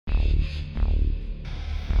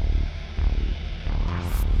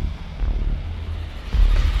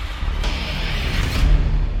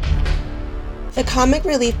The Comic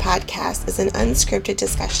Relief Podcast is an unscripted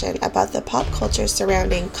discussion about the pop culture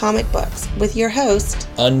surrounding comic books with your host,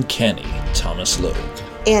 Uncanny Thomas Logue,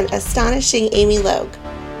 and Astonishing Amy Logue.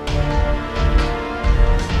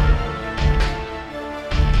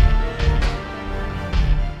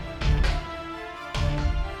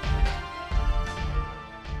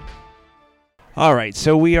 All right,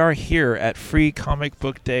 so we are here at Free Comic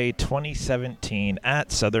Book Day 2017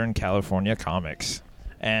 at Southern California Comics.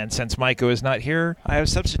 And since Micah is not here, I have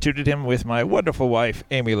substituted him with my wonderful wife,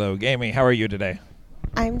 Amy Logue. Amy, how are you today?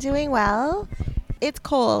 I'm doing well. It's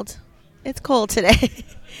cold. It's cold today.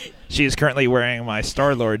 She is currently wearing my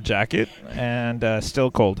Star-Lord jacket and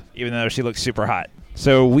still cold, even though she looks super hot.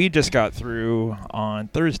 So we just got through on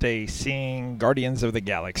Thursday seeing Guardians of the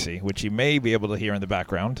Galaxy, which you may be able to hear in the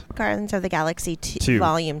background. Guardians of the Galaxy 2.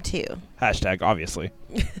 Volume 2. Hashtag, obviously.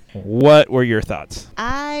 What were your thoughts?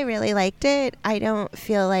 I really liked it. I don't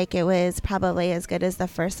feel like it was probably as good as the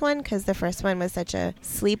first one because the first one was such a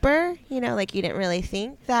sleeper. You know, like you didn't really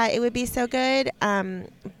think that it would be so good.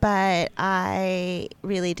 But I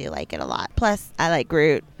really do like it a lot. Plus, I like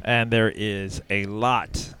Groot. And there is a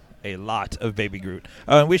lot of Baby Groot.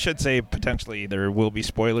 And we should say potentially there will be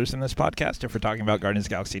spoilers in this podcast if we're talking about Guardians of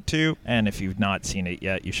the Galaxy 2. And if you've not seen it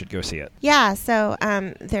yet, you should go see it. Yeah, so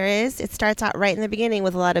there is. It starts out right in the beginning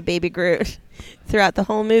with a lot of Baby Groot throughout the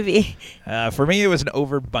whole movie. For me, it was an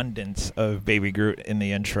overabundance of Baby Groot in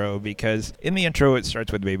the intro because in the intro, it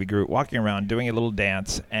starts with Baby Groot walking around doing a little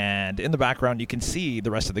dance. And in the background, you can see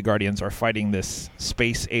the rest of the Guardians are fighting this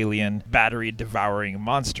space alien battery-devouring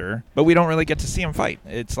monster. But we don't really get to see him fight.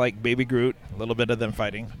 It's like Baby Groot, a little bit of them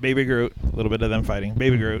fighting. Baby Groot, a little bit of them fighting.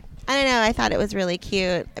 Baby Groot. I don't know. I thought it was really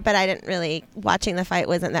cute, but I didn't really, watching the fight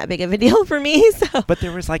wasn't that big of a deal for me. So. But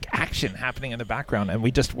there was like action happening in the background, and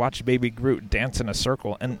we just watched Baby Groot dance in a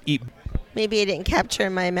circle and eat. Maybe it didn't capture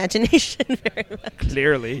my imagination very much.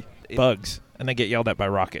 Clearly. Bugs. And they get yelled at by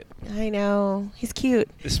Rocket. I know. He's cute.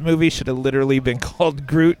 This movie should have literally been called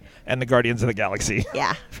Groot and the Guardians of the Galaxy.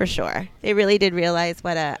 Yeah, for sure. They really did realize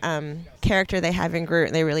what a character they have in Groot,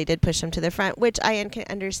 and they really did push him to the front, which I can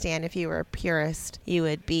understand if you were a purist, you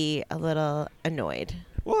would be a little annoyed.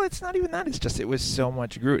 Well, it's not even that. It's just it was so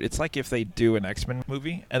much Groot. It's like if they do an X-Men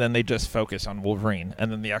movie and then they just focus on Wolverine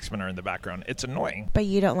and then the X-Men are in the background. It's annoying. But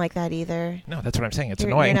you don't like that either. No, that's what I'm saying. It's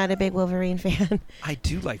annoying. You're not a big Wolverine fan. I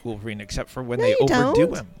do like Wolverine, except for when No, they you overdo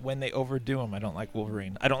don't. him. When they overdo him, I don't like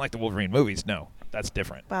Wolverine. I don't like the Wolverine movies. No, that's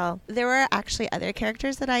different. Well, there were actually other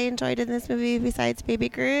characters that I enjoyed in this movie besides Baby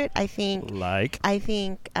Groot. I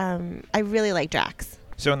really like Drax.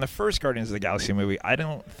 So in the first Guardians of the Galaxy movie, I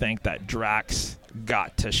don't think that Drax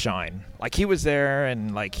got to shine. Like, he was there,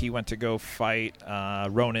 and, like, he went to go fight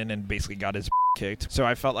Ronan and basically got his kicked. So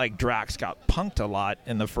I felt like Drax got punked a lot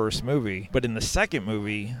in the first movie. But in the second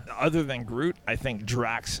movie, other than Groot, I think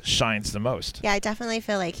Drax shines the most. Yeah, I definitely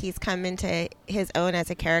feel like he's come into his own as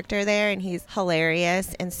a character there, and he's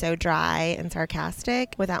hilarious and so dry and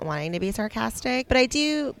sarcastic without wanting to be sarcastic. But I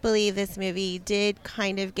do believe this movie did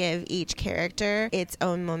kind of give each character its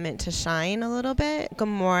own moment to shine a little bit.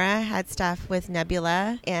 Gamora had stuff with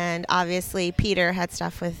Nebula, and obviously Peter had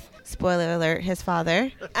stuff with, spoiler alert, his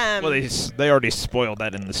father. Well, they already spoiled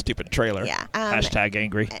that in the stupid trailer. Yeah. Hashtag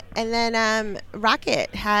angry. And then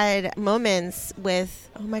Rocket had moments with,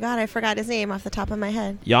 oh my God, I forgot his name off the top of my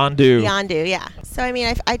head. Yondu, yeah. So, I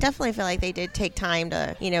mean, I definitely feel like they did take time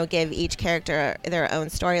to, give each character their own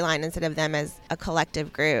storyline instead of them as a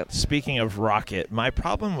collective group. Speaking of Rocket, my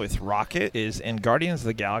problem with Rocket is in Guardians of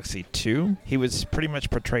the Galaxy 2, he was pretty much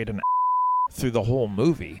portrayed an through the whole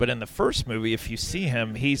movie. But in the first movie, if you see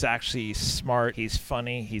him, he's actually smart, he's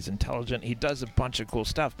funny, he's intelligent, he does a bunch of cool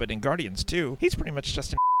stuff. But in Guardians 2, he's pretty much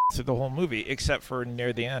just an through the whole movie, except for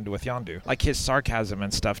near the end with Yondu. Like, his sarcasm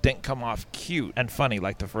and stuff didn't come off cute and funny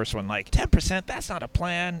like the first one. Like, 10%, that's not a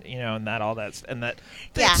plan, and that all that, and that,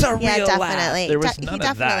 that's a real definitely. laugh. There was none of that.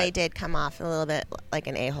 He definitely did come off a little bit like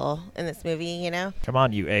an a-hole in this movie, Come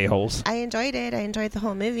on, you a-holes. I enjoyed it. I enjoyed the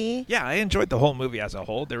whole movie. Yeah, I enjoyed the whole movie as a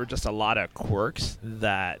whole. There were just a lot of quirks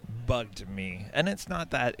that bugged me. And it's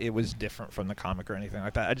not that it was different from the comic or anything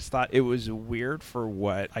like that. I just thought it was weird for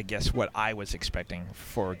what I was expecting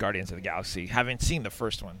for Guardians of the Galaxy, having seen the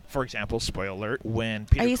first one. For example, spoiler alert, when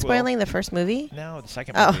Peter Are you spoiling the first movie? No, the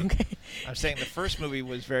second movie. Oh, okay. I'm saying the first movie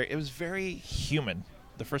was very human.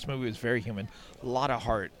 The first movie was very human. A lot of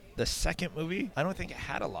heart. The second movie, I don't think it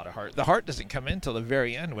had a lot of heart. The heart doesn't come in till the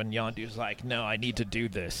very end when Yondu's like, no, I need to do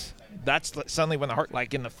this. That's suddenly when the heart,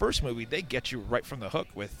 like in the first movie, they get you right from the hook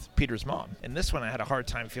with Peter's mom. In this one, I had a hard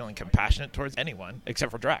time feeling compassionate towards anyone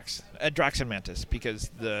except for Drax. Drax and Mantis,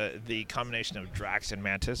 because the combination of Drax and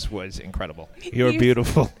Mantis was incredible. You're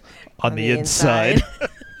beautiful on the inside.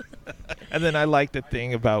 And then I like the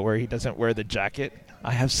thing about where he doesn't wear the jacket.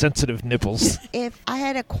 I have sensitive nipples. If I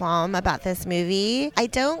had a qualm about this movie, I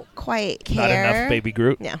don't quite care. Not enough Baby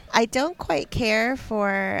Groot? No. I don't quite care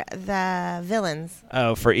for the villains.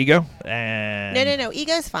 Oh, for Ego? And No.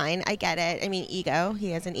 Ego's fine. I get it. I mean, Ego. He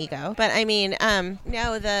has an ego. But I mean,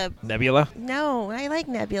 no, Nebula? No, I like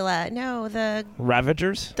Nebula. No, the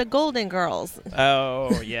Ravagers? The Golden Girls.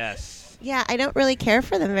 Oh, yes. Yeah, I don't really care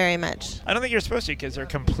for them very much. I don't think you're supposed to because they're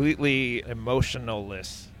completely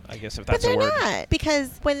emotionless. I guess if that's a word. But they're not.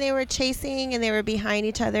 Because when they were chasing and they were behind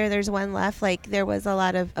each other, there's one left. Like, there was a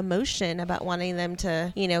lot of emotion about wanting them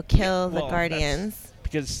to, kill the Guardians.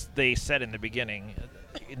 Because they said in the beginning,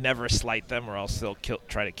 never slight them or else they'll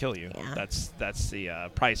try to kill you. Yeah. That's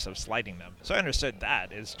the price of slighting them. So I understood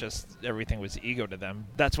that. It's just everything was ego to them.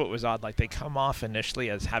 That's what was odd. Like, they come off initially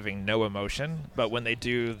as having no emotion, but when they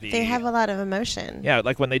do they have a lot of emotion. Yeah,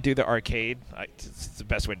 like when they do the arcade, it's the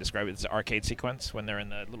best way to describe it. It's the arcade sequence when they're in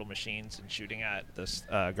the little machines and shooting at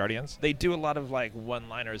the Guardians. They do a lot of like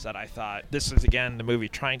one-liners that I thought, this is again the movie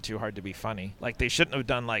trying too hard to be funny. Like, they shouldn't have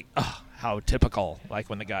done like, how typical, like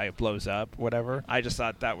when the guy blows up, whatever. I just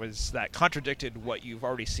thought that contradicted what you've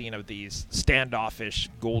already seen of these standoffish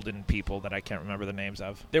golden people that I can't remember the names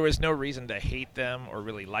of. There was no reason to hate them or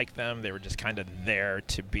really like them. They were just kind of there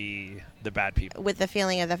to be the bad people. With the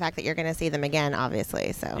feeling of the fact that you're going to see them again,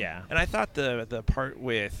 obviously. So yeah. And I thought the part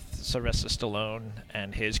with Sylvester Stallone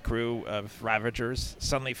and his crew of Ravagers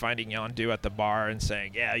suddenly finding Yondu at the bar and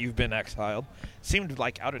saying, yeah, you've been exiled, seemed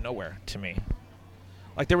like out of nowhere to me.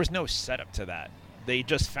 Like, there was no setup to that. They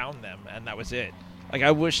just found them, and that was it. Like,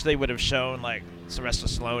 I wish they would have shown, like, Sylvester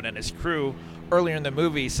Stallone and his crew earlier in the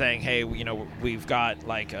movie saying, hey, we've got,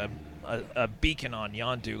 like, a beacon on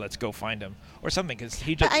Yondu. Let's go find him. Or something, because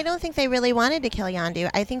he just... But I don't think they really wanted to kill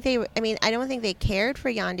Yondu. I don't think they cared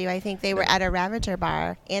for Yondu. I think they were at a Ravager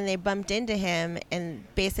bar, and they bumped into him, and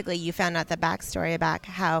basically you found out the backstory about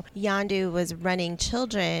how Yondu was running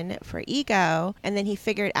children for Ego, and then he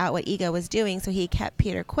figured out what Ego was doing, so he kept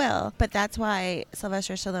Peter Quill. But that's why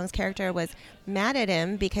Sylvester Stallone's character was mad at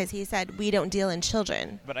him, because he said, we don't deal in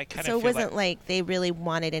children. But I kind of So it wasn't like they really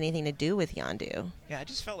wanted anything to do with Yondu. Yeah, I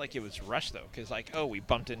just felt like it was rushed, though, because, like, we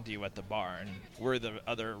bumped into you at the bar, and we're the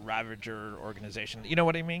other Ravager organization. You know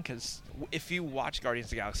what I mean? Because if you watch Guardians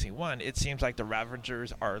of the Galaxy 1, it seems like the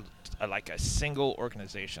Ravagers are like a single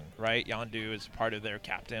organization, right? Yondu is part of their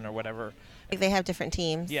captain or whatever. They have different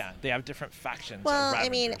teams. Yeah, they have different factions. Well, of Ravagers.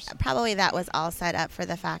 I mean, probably that was all set up for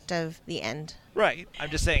the fact of the end. Right. I'm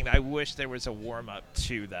just saying I wish there was a warm-up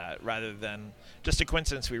to that rather than just a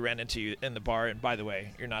coincidence we ran into you in the bar, and by the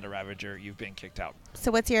way, you're not a Ravager, you've been kicked out.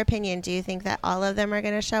 So what's your opinion? Do you think that all of them are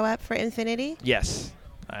going to show up for Infinity? Yes.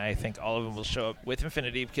 I think all of them will show up with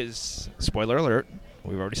Infinity because, spoiler alert,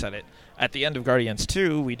 we've already said it, at the end of Guardians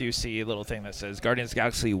 2, we do see a little thing that says Guardians of the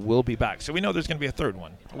Galaxy will be back. So we know there's going to be a third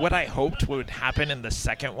one. What I hoped would happen in the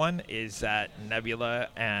second one is that Nebula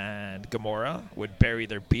and Gamora would bury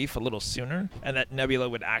their beef a little sooner, and that Nebula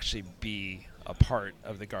would actually be a part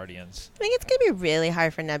of the Guardians. I think it's going to be really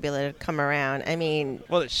hard for Nebula to come around. I mean...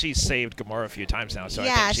 Well, she's saved Gamora a few times now, so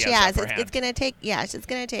yeah, I think she has upper hand. It's going to take... Yeah, it's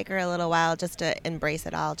going to take her a little while just to embrace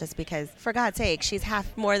it all, just because, for God's sake, she's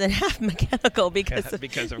more than half mechanical because of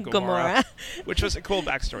Gamora. Which was a cool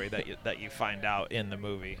backstory that you find out in the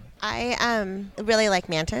movie. I really like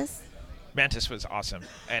Mantis. Mantis was awesome,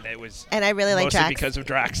 and it was I really like Drax because of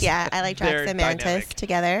Drax. Yeah, I like Drax and Mantis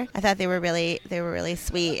together. I thought they were really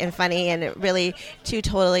sweet and funny, and really two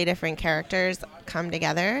totally different characters come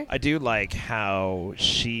together. I do like how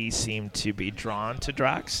she seemed to be drawn to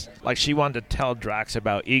Drax. Like, she wanted to tell Drax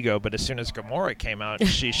about Ego, but as soon as Gamora came out,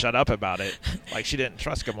 she shut up about it. Like, she didn't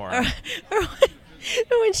trust Gamora.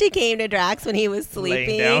 When she came to Drax when he was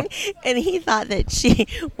sleeping, and he thought that she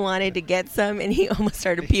wanted to get some, and he almost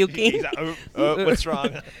started puking. He's like, what's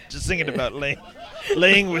wrong? Just thinking about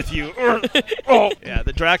laying with you. Oh. Yeah,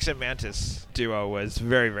 the Drax and Mantis duo was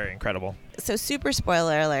very, very incredible. So super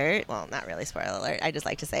spoiler alert. Well, not really spoiler alert. I just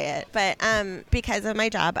like to say it. But because of my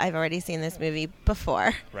job, I've already seen this movie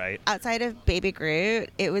before. Right. Outside of Baby Groot,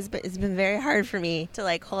 it's been very hard for me to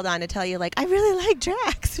like hold on to tell you like I really like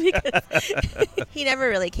Drax because he never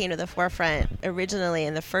really came to the forefront originally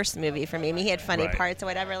in the first movie for me. I mean, he had funny parts or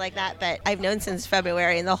whatever like that, but I've known since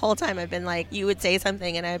February, and the whole time I've been like, you would say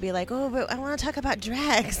something and I would be like, oh, but I want to talk about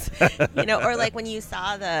Drax, or like when you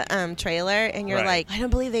saw the trailer and you're like, I don't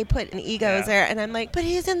believe they put an Egos there, and I'm like, but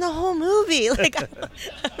he's in the whole movie. Like, well,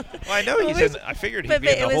 I know he's in. I figured he'd be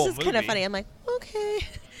in the whole movie. But it was just kind of funny. I'm like, okay.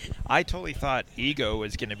 I totally thought Ego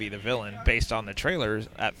was going to be the villain based on the trailers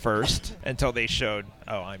at first until they showed,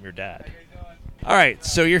 oh, I'm your dad. All right,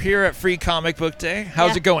 so you're here at Free Comic Book Day.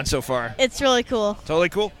 How's it going so far? It's really cool. Totally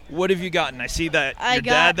cool. What have you gotten? I see that your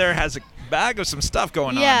dad there has a bag of some stuff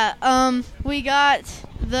going on. Yeah, we got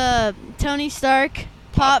the Tony Stark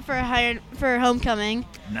pop for Homecoming.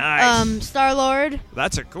 Nice. Star-Lord.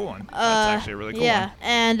 That's a cool one. That's actually a really cool one. Yeah,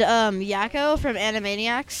 and Yakko from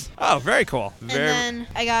Animaniacs. Oh, very cool. And then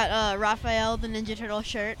I got Raphael, the Ninja Turtle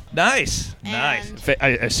shirt. Nice.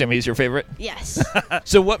 I assume he's your favorite? Yes.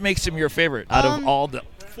 So what makes him your favorite out of all the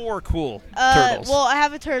 4 cool turtles? Well, I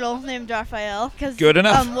have a turtle named Raphael. Good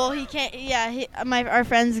enough. Well, he can't. Yeah, our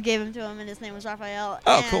friends gave him to him, and his name was Raphael.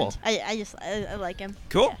 Oh, cool. I like him.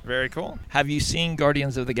 Cool. Yeah. Very cool. Have you seen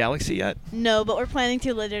Guardians of the Galaxy yet? No, but we're planning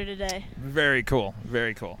to later today. Very cool.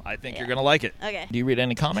 Very cool. I think you're gonna like it. Okay. Do you read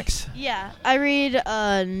any comics? Yeah, I read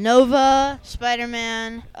Nova,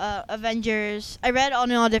 Spider-Man, Avengers. I read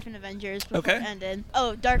all different Avengers before it ended.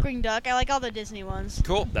 Oh, Darkwing Duck. I like all the Disney ones.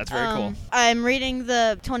 Cool. That's very cool. I'm reading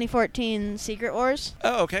the 2014 Secret Wars.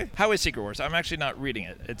 Oh, okay. How is Secret Wars? I'm actually not reading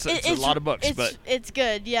it. It's a lot of books, but it's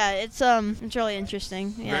good. Yeah, it's really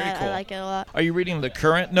interesting. Yeah, very cool. I like it a lot. Are you reading the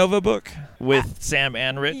current Nova book with Sam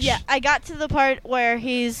and Rich? Yeah, I got to the part where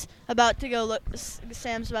he's about to go look.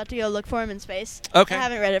 Sam's about to go look for him in space. Okay. I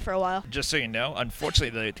haven't read it for a while. Just so you know,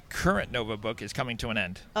 unfortunately, the current Nova book is coming to an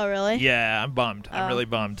end. Oh, really? Yeah, I'm bummed. I'm really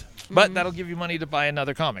bummed. But that'll give you money to buy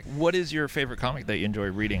another comic. What is your favorite comic that you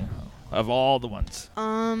enjoy reading? Of all the ones.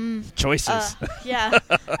 Choices. Yeah.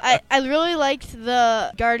 I really liked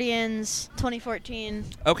the Guardians 2014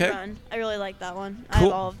 run. I really liked that one. Cool. I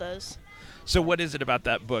have all of those. So what is it about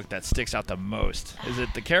that book that sticks out the most? Is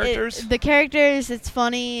it the characters? The characters, it's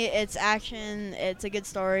funny, it's action, it's a good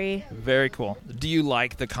story. Very cool. Do you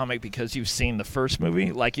like the comic because you've seen the first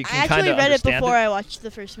movie? Like you can kind of understand it? I actually read it before I watched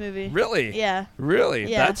the first movie. Really? Yeah.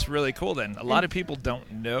 Really? Yeah. That's really cool then. A lot of people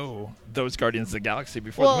don't know those Guardians of the Galaxy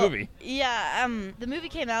before the movie. Yeah, the movie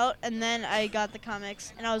came out, and then I got the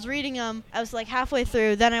comics, and I was reading them. I was like halfway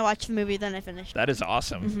through, then I watched the movie, then I finished. That is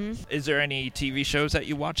awesome. Is there any TV shows that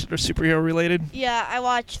you watch that are superhero related? Yeah, I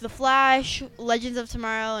watched The Flash, Legends of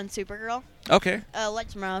Tomorrow, and Supergirl. Okay. Legends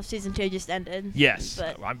of Tomorrow season 2 just ended. Yes,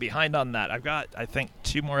 but I'm behind on that. I've got, I think,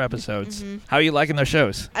 2 more episodes. How are you liking those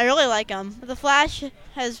shows? I really like them. The Flash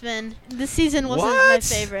has been. This season wasn't my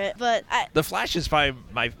favorite, but The Flash is probably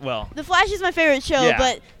The Flash is my favorite show,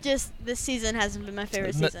 but just this season hasn't been my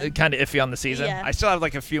favorite season. Kind of iffy on the season. Yeah. I still have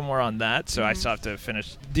like a few more on that, so I still have to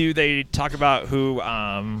finish. Do they talk about who?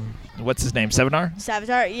 What's his name? Savitar?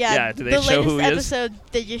 Savitar, yeah. Yeah. Do they show who he is? The latest episode,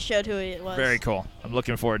 they just showed who it was. Very cool. I'm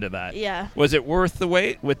looking forward to that. Yeah. Was it worth the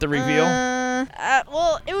wait with the reveal?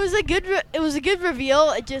 Well, it was a good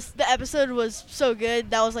reveal. It just the episode was so good.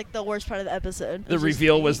 That was like the worst part of the episode. The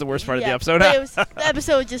reveal was the worst part of the episode. But the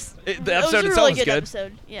episode just. The episode it was a itself really was good good.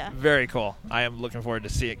 Episode. Yeah. Very cool. I am looking forward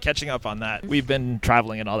to catching up on that. We've been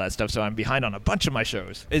traveling and all that stuff, so I'm behind on a bunch of my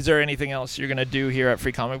shows. Is there anything else you're gonna do here at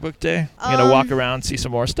Free Comic Book Day? You gonna walk around, see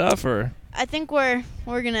some more stuff, or? I think we're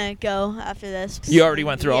gonna go after this. You already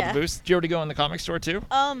went through all the booths? Did you already go in the comic store too?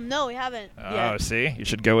 No, we haven't. Oh, see? You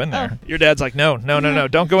should go in there. Your dad's like, no,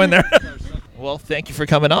 don't go in there. Well, thank you for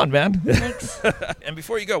coming on, man. Thanks. And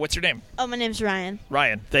before you go, what's your name? Oh, my name's Ryan.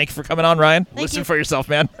 Ryan. Thank you for coming on, Ryan. Thank Listen you. for yourself,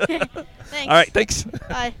 man. Thanks. All right, thanks.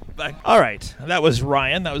 Bye. Bye. All right, that was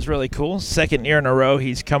Ryan. That was really cool. Second year in a row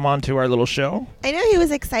he's come on to our little show. I know he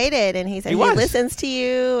was excited, and he said he listens to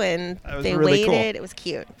you, and they really waited. Cool. It was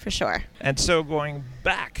cute, for sure. And so going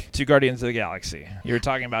back to Guardians of the Galaxy, you were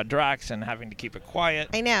talking about Drax and having to keep it quiet.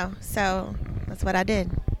 I know, so that's what I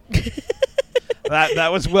did. That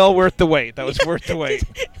was well worth the wait. That was worth the wait.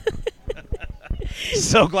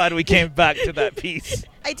 So glad we came back to that piece.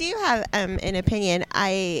 I do have an opinion.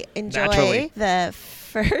 I enjoy Naturally. the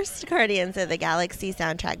first Guardians of the Galaxy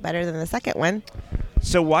soundtrack better than the second one.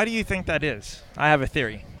 So why do you think that is? I have a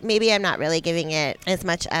theory. Maybe I'm not really giving it as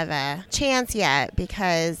much of a chance yet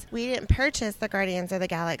because we didn't purchase the Guardians of the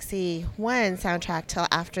Galaxy 1 soundtrack till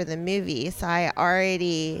after the movie. So I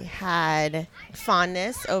already had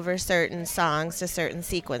fondness over certain songs to certain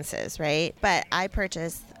sequences, right? But I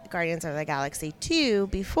purchased Guardians of the Galaxy 2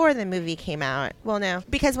 before the movie came out. Well, no,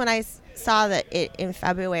 because when I saw that it in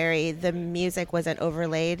February, the music wasn't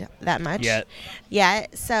overlaid that much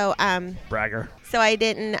yet. So bragger. So I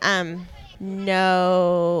didn't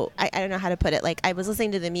know. I don't know how to put it. Like, I was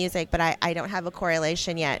listening to the music, but I don't have a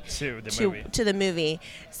correlation yet to the movie.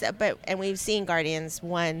 So, and we've seen Guardians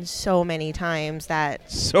 1 so many times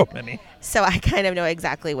that so I kind of know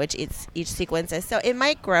exactly which each sequence is. So it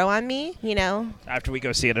might grow on me, after we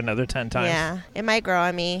go see it another 10 times. Yeah, it might grow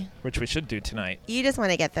on me, which we should do tonight. You just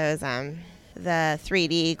want to get those the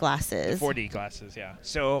 3D glasses. The 4D glasses, yeah.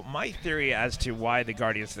 So my theory as to why the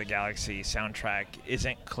Guardians of the Galaxy soundtrack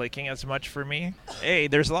isn't clicking as much for me,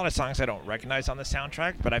 there's a lot of songs I don't recognize on the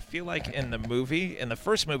soundtrack, but I feel like in the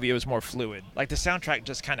first movie, it was more fluid. Like, the soundtrack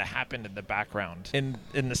just kind of happened in the background. In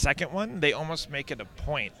the second one, they almost make it a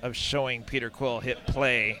point of showing Peter Quill hit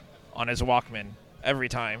play on his Walkman every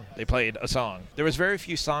time they played a song. There was very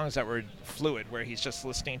few songs that were fluid, where he's just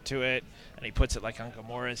listening to it and he puts it like on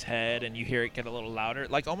Gamora's head and you hear it get a little louder.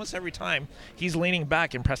 Like, almost every time he's leaning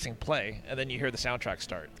back and pressing play, and then you hear the soundtrack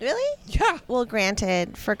start. Really? Yeah. Well,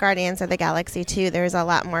 granted, for Guardians of the Galaxy 2, there's a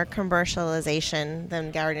lot more commercialization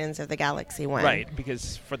than Guardians of the Galaxy 1. Right,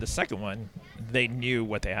 because for the second one, they knew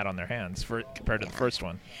what they had on their hands compared to the first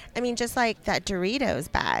one. I mean, just like that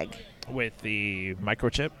Doritos bag. With the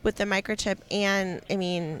microchip? With the microchip, and I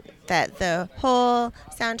mean that the whole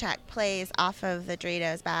soundtrack plays off of the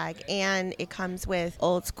Doritos bag, and it comes with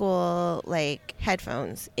old school like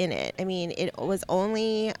headphones in it. I mean, it was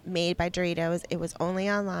only made by Doritos. It was only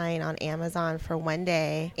online on Amazon for one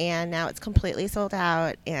day, and now it's completely sold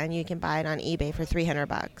out, and you can buy it on eBay for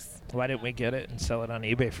 $300. Why didn't we get it and sell it on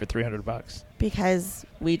eBay for $300? Because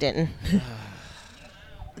we didn't.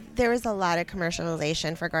 There was a lot of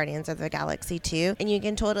commercialization for Guardians of the Galaxy 2, and you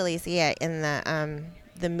can totally see it in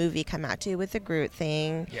the movie come out too, with the Groot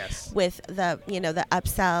thing. Yes. With the the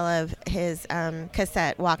upsell of his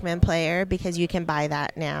cassette Walkman player, because you can buy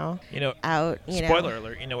that now. Spoiler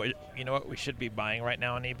alert. You know what we should be buying right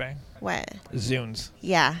now on eBay? What? Zunes.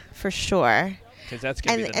 Yeah, for sure. Because that's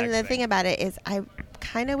gonna be the next thing. And the thing about it is, I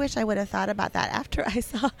kind of wish I would have thought about that after I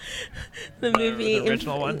saw the movie. The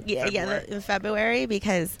original one? In February,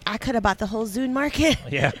 because I could have bought the whole Zune market.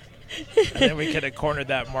 Yeah. And then we could have cornered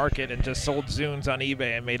that market and just sold Zunes on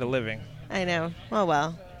eBay and made a living. I know. Oh,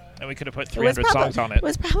 well. And we could have put 300 songs on it. It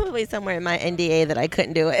was probably somewhere in my NDA that I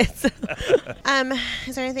couldn't do it. So.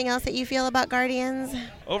 Is there anything else that you feel about Guardians?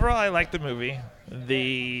 Overall, I like the movie.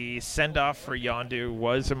 The send-off for Yondu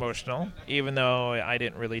was emotional, even though I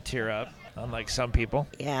didn't really tear up, unlike some people.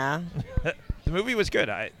 Yeah. The movie was good.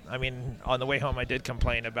 I mean, on the way home, I did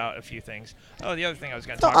complain about a few things. Oh, the other thing I was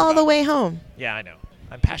going to talk about. All the way home. Yeah, I know.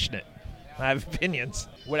 I'm passionate. I have opinions.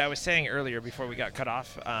 What I was saying earlier before we got cut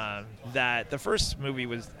off, that the first movie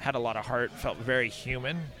had a lot of heart, felt very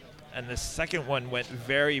human. And the second one went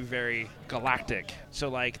very, very galactic. So,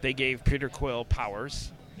 like, they gave Peter Quill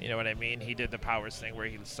powers. You know what I mean? He did the powers thing where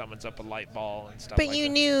he summons up a light ball and stuff. But you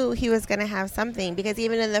knew he was going to have something, because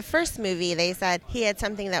even in the first movie, they said he had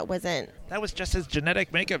something that wasn't. That was just his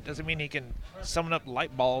genetic makeup. Doesn't mean he can summon up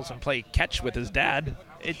light balls and play catch with his dad.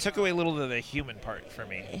 It took away a little of the human part for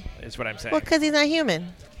me, is what I'm saying. Well, because he's not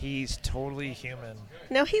human. He's totally human.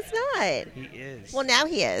 No, he's not. He is. Well, now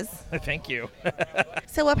he is. Thank you.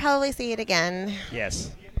 So we'll probably see it again.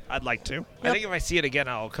 Yes, I'd like to. Nope. I think if I see it again,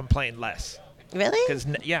 I'll complain less. Really?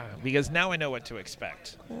 Because now I know what to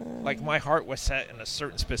expect. Like, my heart was set in a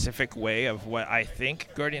certain specific way of what I think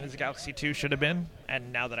Guardians of the Galaxy 2 should have been.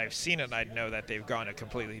 And now that I've seen it, I know that they've gone a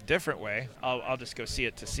completely different way. I'll just go see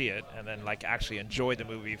it to see it, and then, like, actually enjoy the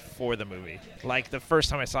movie for the movie. Like, the first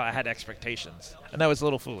time I saw it, I had expectations. And that was a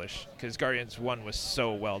little foolish, because Guardians 1 was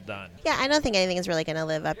so well done. Yeah, I don't think anything is really going to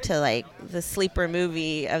live up to, like, the sleeper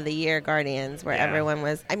movie of the year, Guardians, where everyone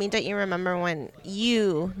was. I mean, don't you remember when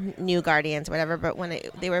you knew Guardians, whatever, but when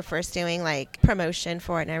they were first doing, like, promotion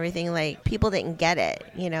for it and everything, like, people didn't get it,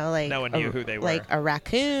 like. No one knew who they were. Like a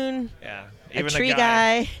raccoon. Yeah. Even a tree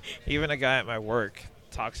guy. Even a guy at my work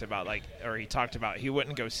talked about, he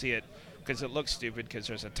wouldn't go see it because it looks stupid, because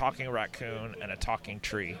there's a talking raccoon and a talking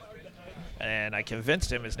tree. And I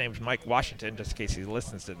convinced him, his name's Mike Washington, just in case he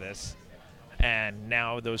listens to this. And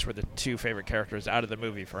now those were the two favorite characters out of the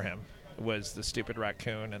movie for him, was the stupid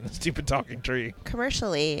raccoon and the stupid talking tree.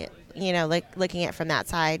 Commercially, looking at it from that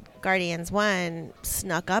side, Guardians 1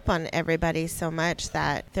 snuck up on everybody so much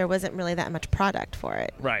that there wasn't really that much product for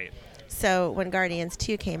it. Right. So when Guardians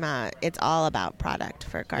 2 came out, it's all about product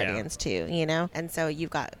for Guardians 2, And so you've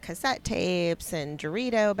got cassette tapes and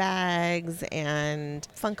Dorito bags and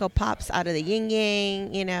Funko Pops out of the Yin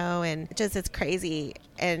Yang, and just it's crazy.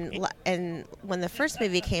 And when the first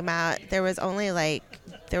movie came out, there was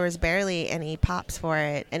barely any pops for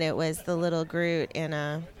it, and it was the little Groot in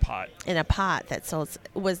a pot that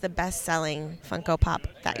was the best-selling Funko Pop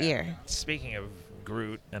that year. Speaking of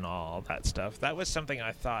Groot and all that stuff, that was something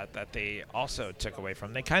I thought that they also took away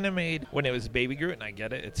from. They kind of made, when it was baby Groot, and I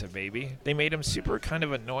get it, it's a baby, they made him super kind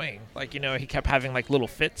of annoying. Like, he kept having like little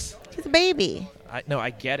fits. He's a baby. I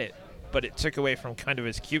get it, but it took away from kind of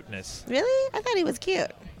his cuteness. Really? I thought he was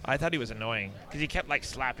cute. I thought he was annoying because he kept like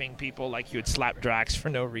slapping people, like he would slap Drax for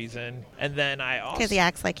no reason. And then because he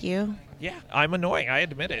acts like you. Yeah, I'm annoying. I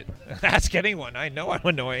admit it. Ask anyone. I know I'm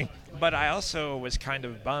annoying. But I also was kind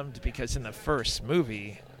of bummed because in the first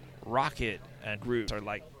movie, Rocket and Groot are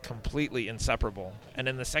like completely inseparable. And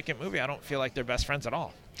in the second movie, I don't feel like they're best friends at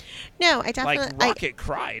all. No, I definitely... Like Rocket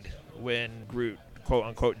cried when Groot, quote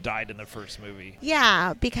unquote, died in the first movie.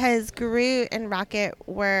 Yeah, because Groot and Rocket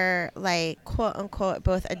were like, quote unquote,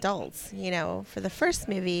 both adults, for the first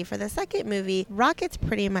movie. For the second movie, Rocket's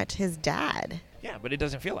pretty much his dad. Yeah, but it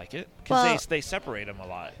doesn't feel like it because they separate him a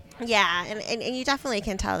lot. Yeah, and you definitely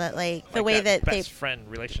can tell that like the way that they best friend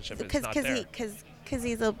relationship is not there. Because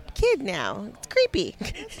he's a kid now. It's creepy.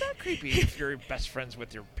 It's not creepy if you're best friends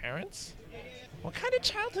with your parents. What kind of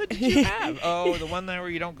childhood did you have? Oh, the one there where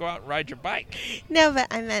you don't go out and ride your bike. No, but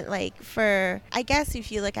I meant I guess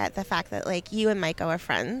if you look at the fact that like you and Maiko are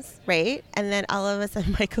friends, right? And then all of a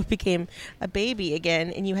sudden Maiko became a baby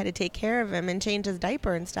again and you had to take care of him and change his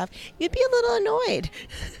diaper and stuff, you'd be a little annoyed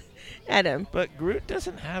at him. But Groot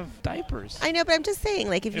doesn't have diapers. I know, but I'm just saying,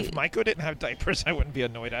 like, if Maiko didn't have diapers, I wouldn't be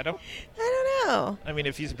annoyed at him. I don't know. I mean,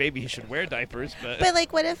 if he's a baby, he should wear diapers, but... But,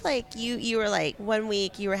 like, what if, like, you were, like, 1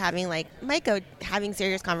 week you were having, like, Maiko, having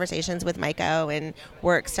serious conversations with Maiko and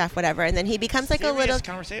work stuff, whatever, and then he becomes, like, a little...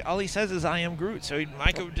 conversation. All he says is, I am Groot, so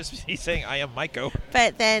Maiko would just be saying, I am Maiko.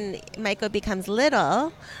 But then Maiko becomes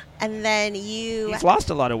little... And then he's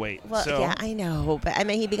lost a lot of weight. Well, yeah, I know. But, I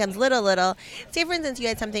mean, he becomes little. Say, for instance, you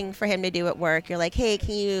had something for him to do at work. You're like, hey,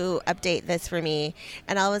 can you update this for me?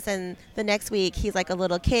 And all of a sudden, the next week, he's like a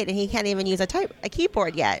little kid, and he can't even use a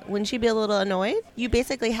keyboard yet. Wouldn't you be a little annoyed? You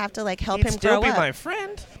basically have to, like, help him grow up. He'd still be my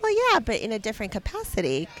friend. Well, yeah, but in a different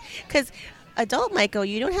capacity. Because... adult Maiko,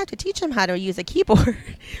 you don't have to teach him how to use a keyboard.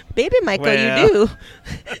 Baby Maiko, you do.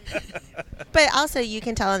 But also, you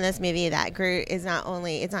can tell in this movie that Groot is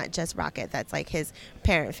it's not just Rocket that's like his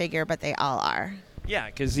parent figure, but they all are. Yeah,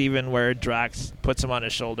 because even where Drax puts him on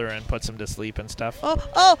his shoulder and puts him to sleep and stuff.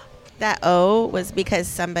 Oh, that O was because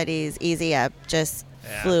somebody's easy up just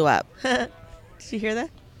flew up. Did you hear that?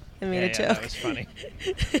 I made a joke. That was funny.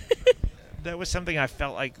 That was something I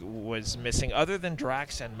felt like was missing, other than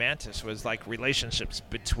Drax and Mantis, was like relationships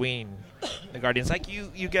between the Guardians. Like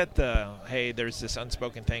you get there's this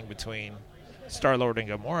unspoken thing between Star-Lord and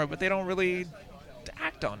Gamora, but they don't really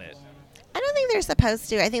act on it. I don't think they're supposed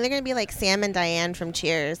to. I think they're going to be like Sam and Diane from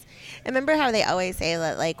Cheers. And remember how they always say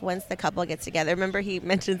that, like, once the couple gets together, remember he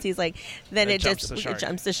mentions, he's like, then it jumps the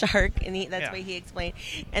shark, and that's what he explained.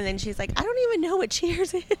 And then she's like, I don't even know what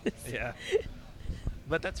Cheers is. Yeah.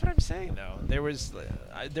 But that's what I'm saying, though. There was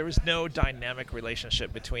no dynamic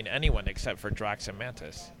relationship between anyone except for Drax and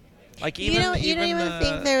Mantis. Like you don't even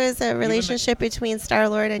think there was a relationship between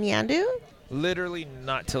Star-Lord and Yondu? Literally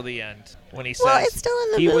not till the end when he says, well, it's still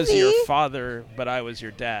in the he movie. Was your father, but I was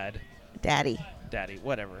your dad. Daddy,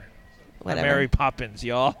 whatever. Mary Poppins,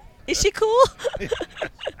 y'all. Is she cool?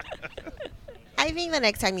 I think the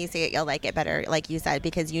next time you see it, you'll like it better, like you said,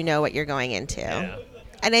 because you know what you're going into. Yeah.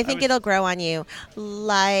 And I think it'll grow on you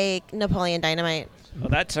like Napoleon Dynamite. Well,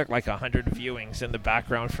 that took like 100 viewings in the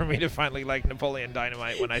background for me to finally like Napoleon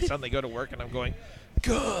Dynamite when I suddenly go to work and I'm going,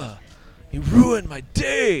 Gah, you ruined my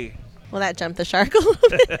day. Well, that jumped the shark a little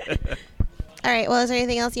bit. All right. Well, is there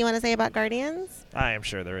anything else you want to say about Guardians? I am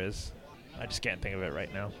sure there is. I just can't think of it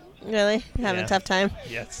right now. Really? Having a tough time?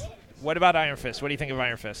 Yes. What about Iron Fist? What do you think of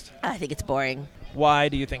Iron Fist? I think it's boring. Why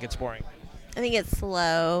do you think it's boring? I think it's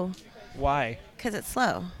slow. Why? Because it's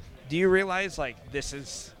slow. Do you realize, like, this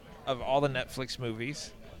is, of all the Netflix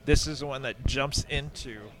movies, this is the one that jumps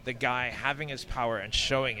into the guy having his power and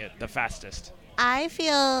showing it the fastest? I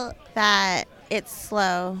feel that it's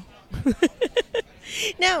slow.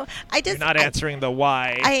 No, You're not answering the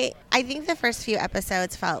why. I think the first few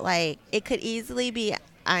episodes felt like it could easily be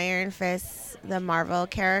Iron Fist, the Marvel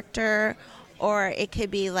character, or it could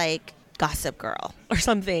be like Gossip Girl or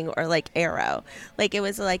something, or like Arrow. Like, it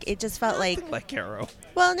was like, it just felt like Arrow.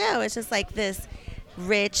 Well, no, it's just like this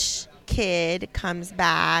rich kid comes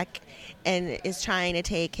back and is trying to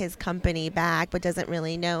take his company back, but doesn't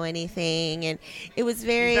really know anything. And it was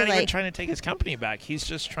very He's not like even trying to take his company back. He's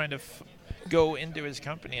just trying to go into his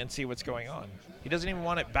company and see what's going on. He doesn't even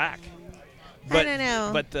want it back. But, I don't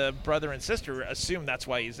know. But the brother and sister assume that's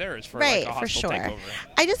why he's there, is for right, like a for hostile sure. takeover.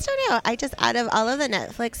 I just don't know. I just, out of all of the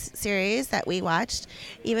Netflix series that we watched,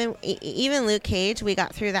 even Luke Cage, we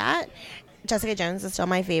got through that. Jessica Jones is still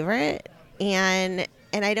my favorite, and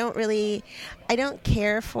I don't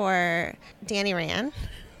care for Danny Rand.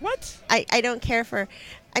 What? I don't care for.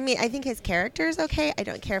 I mean, I think his character is okay. I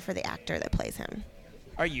don't care for the actor that plays him.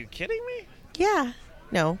 Are you kidding me? Yeah.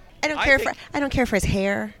 No. I don't care for his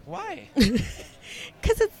hair. Why?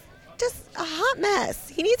 Because it's just a hot mess.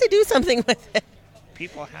 He needs to do something with it.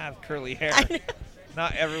 People have curly hair.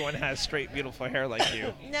 Not everyone has straight, beautiful hair like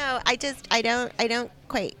you. No, I don't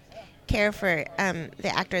quite care for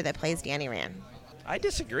the actor that plays Danny Rand. I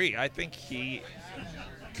disagree. I think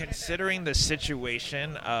considering the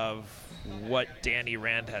situation of what Danny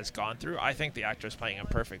Rand has gone through, I think the actor is playing him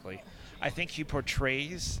perfectly. I think he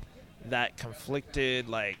portrays that conflicted,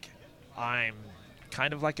 like, I'm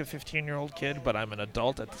kind of like a 15-year-old kid, but I'm an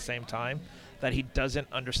adult at the same time, that he doesn't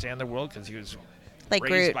understand the world because he was like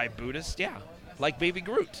raised Groot. by Buddhists. Yeah, like Baby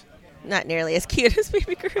Groot. Not nearly as cute as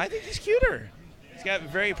Baby Groot. I think he's cuter. He's got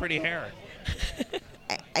very pretty hair.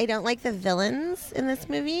 I don't like the villains in this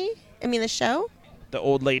movie. I mean, the show. The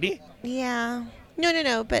old lady? Yeah.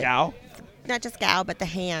 No, but Gal? not just Gal, but the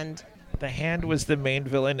Hand. The Hand was the main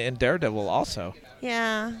villain in Daredevil also.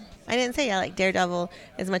 Yeah. I didn't say I like Daredevil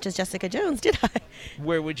as much as Jessica Jones, did I?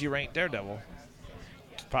 Where would you rank Daredevil?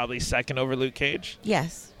 Probably second over Luke Cage?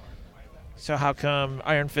 Yes. So how come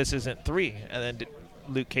Iron Fist isn't 3 and then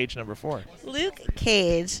Luke Cage number 4? Luke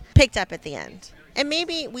Cage picked up at the end. And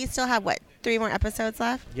maybe we still have, 3 more episodes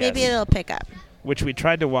left? Yes. Maybe it'll pick up. Which we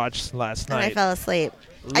tried to watch last And night. I fell asleep.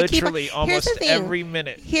 Literally almost every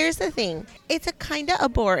minute. Here's the thing. It's a kind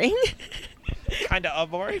of boring. Kind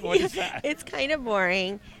of boring? What is that? It's kind of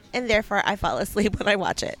boring, and therefore I fall asleep when I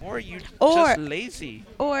watch it. Or are you Or- just lazy?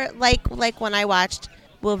 Or like when I watched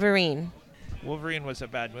Wolverine. Wolverine was a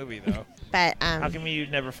bad movie, though. But How come you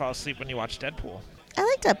never fall asleep when you watch Deadpool? I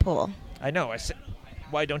like Deadpool I know. I said,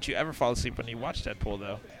 why don't you ever fall asleep when you watch Deadpool,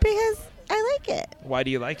 though? because I like it. Why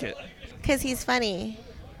do you like it? Because he's funny.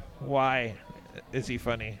 Why is he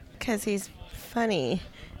funny? Because he's funny.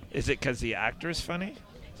 Is it because the actor is funny?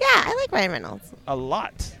 Yeah, I like Ryan Reynolds. A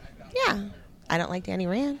lot. Yeah. I don't like Danny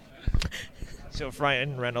Rand. So if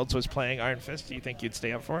Ryan Reynolds was playing Iron Fist, do you think you'd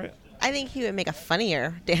stay up for it? I think he would make a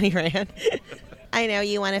funnier Danny Rand. I know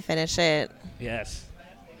you want to finish it. Yes.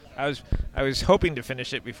 I was hoping to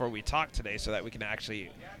finish it before we talk today so that we can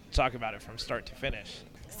actually talk about it from start to finish.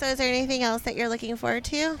 So is there anything else that you're looking forward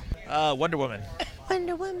to? Wonder Woman.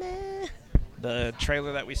 Wonder Woman. The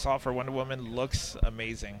trailer that we saw for Wonder Woman looks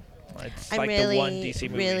amazing. It's I'm like really, the one DC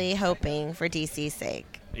movie. really hoping for DC's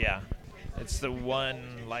sake. Yeah. It's the one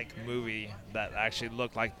movie that actually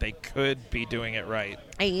looked like they could be doing it right.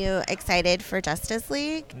 Are you excited for Justice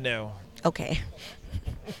League? No. Okay.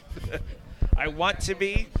 I want to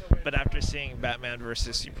be, but after seeing Batman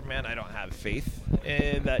versus Superman, I don't have faith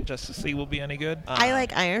that Justice League will be any good. I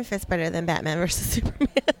like Iron Fist better than Batman versus Superman.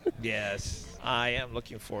 Yes. I am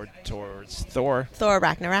looking forward towards Thor. Thor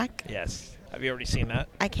Ragnarok. Yes. Have you already seen that?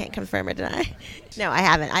 I can't confirm or deny. No, I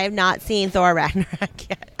haven't. I have not seen Thor Ragnarok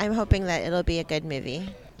yet. I'm hoping that it'll be a good movie.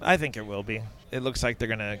 I think it will be. It looks like they're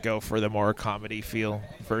going to go for the more comedy feel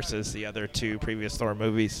versus the other 2 previous Thor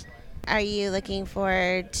movies. Are you looking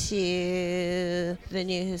forward to the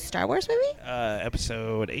new Star Wars movie?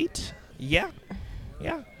 Episode 8? Yeah.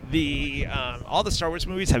 The all the Star Wars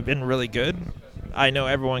movies have been really good. I know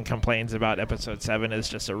everyone complains about Episode 7 as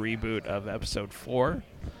just a reboot of Episode 4,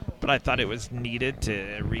 but I thought it was needed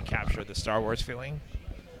to recapture the Star Wars feeling.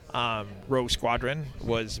 Rogue Squadron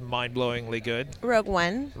was mind-blowingly good. Rogue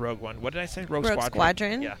One. What did I say? Rogue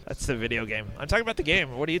Squadron. Yeah, that's the video game. I'm talking about the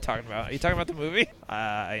game. What are you talking about? Are you talking about the movie?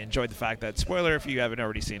 I enjoyed the fact that, spoiler if you haven't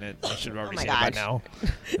already seen it, you should have already seen it by now,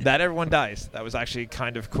 that everyone dies. That was actually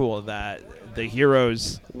kind of cool that the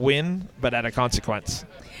heroes win, but at a consequence.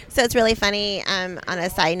 So it's really funny. On a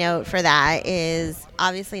side note for that is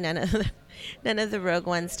obviously none of none of the Rogue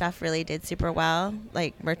One stuff really did super well,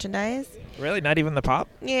 like merchandise. Really? Not even the pop?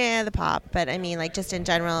 Yeah, the pop, but I mean, like, just in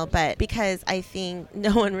general. But because I think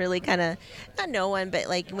no one really kind of, not no one, but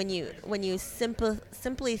like when you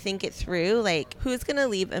simply think it through, like, who's gonna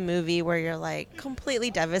leave a movie where you're like completely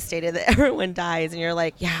devastated that everyone dies, and you're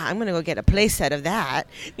like, yeah, I'm gonna go get a playset of that.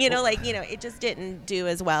 It just didn't do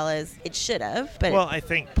as well as it should have. But well, I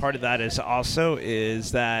think part of that is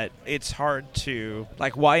that it's hard to,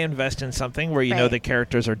 like, why invest in something where you know the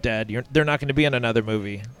characters are dead? They're not going to be in another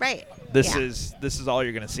movie. Right. This is all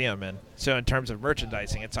you're going to see them in. So in terms of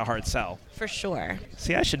merchandising, it's a hard sell. For sure.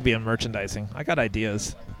 See, I should be in merchandising. I got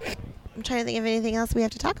ideas. I'm trying to think of anything else we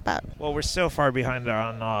have to talk about. Well, we're so far behind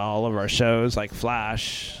on all of our shows, like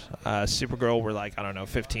Flash, Supergirl. We're like, I don't know,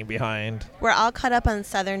 15 behind. We're all caught up on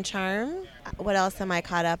Southern Charm. What else am I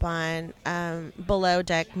caught up on? Below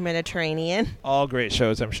Deck Mediterranean. All great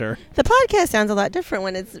shows, I'm sure. The podcast sounds a lot different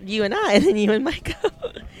when it's you and I than you and Michael.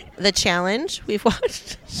 The Challenge we've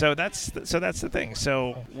watched. So that's the thing.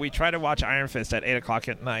 So we try to watch Iron Fist at 8 o'clock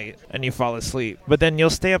at night, and you fall asleep. But then you'll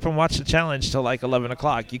stay up and watch The Challenge till like 11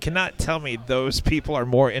 o'clock. You cannot tell me those people are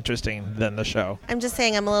more interesting than the show. I'm just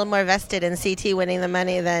saying I'm a little more vested in CT winning the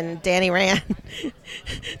money than Danny Rand.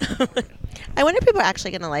 I wonder if people are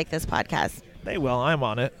actually going to like this podcast. They will. I'm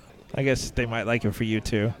on it. I guess they might like it for you,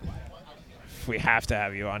 too. If we have to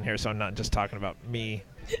have you on here, so I'm not just talking about me.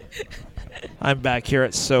 I'm back here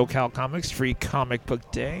at SoCal Comics, Free Comic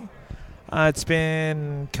Book Day. It's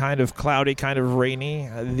been kind of cloudy, kind of rainy.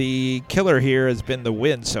 The killer here has been the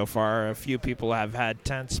wind so far. A few people have had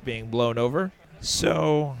tents being blown over.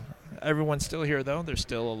 So everyone's still here, though. There's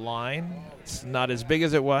still a line. It's not as big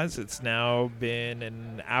as it was. It's now been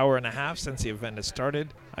an hour and a half since the event has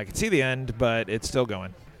started. I can see the end, but it's still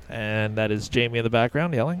going. And that is Jamie in the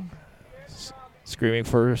background yelling, screaming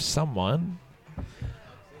for someone.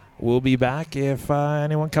 We'll be back if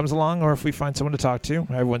anyone comes along or if we find someone to talk to.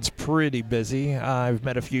 Everyone's pretty busy. I've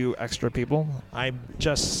met a few extra people. I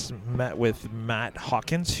just met with Matt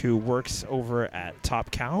Hawkins, who works over at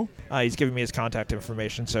Top Cow. He's giving me his contact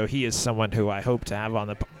information, so he is someone who I hope to have on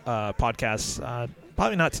the podcast.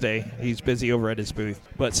 Probably not today. He's busy over at his booth,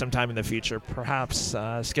 but sometime in the future, perhaps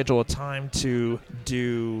schedule a time to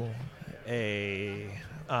do a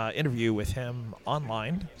interview with him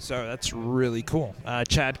online. So that's really cool.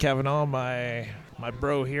 Chad Kavanaugh, my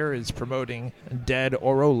bro here, is promoting Dead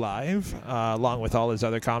Oro Live along with all his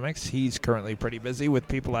other comics. He's currently pretty busy with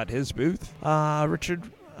people at his booth. Richard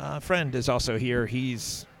Friend is also here.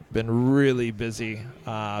 He's been really busy.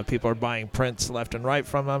 People are buying prints left and right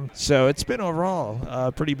from him. So it's been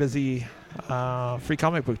overall pretty busy Free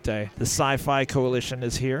Comic Book Day. The Sci-Fi Coalition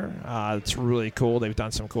is here. It's really cool. They've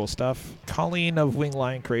done some cool stuff. Colleen of Wing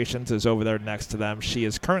Lion Creations is over there next to them. She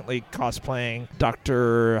is currently cosplaying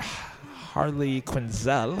Dr. Harley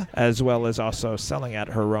Quinzel, as well as also selling at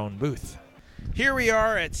her own booth. Here we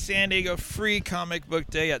are at San Diego Free Comic Book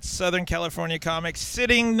Day at Southern California Comics.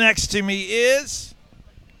 Sitting next to me is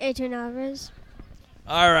Adrian Alvarez.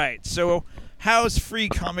 All right. So how's Free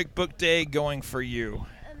Comic Book Day going for you?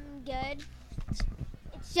 Good.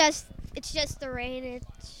 It's just the rain.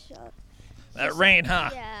 That rain,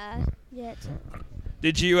 huh? Yeah.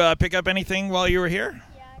 Did you pick up anything while you were here?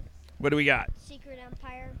 Yeah. What do we got? Secret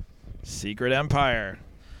Empire. Secret Empire.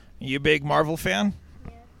 You a big Marvel fan?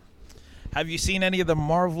 Yeah. Have you seen any of the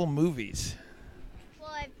Marvel movies?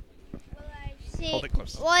 Hold it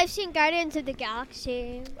close. I've seen Guardians of the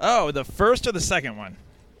Galaxy. Oh, the first or the second one?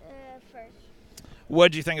 First.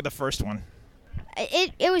 What did you think of the first one?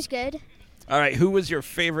 It was good. All right, who was your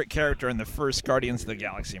favorite character in the first Guardians of the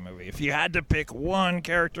Galaxy movie? If you had to pick one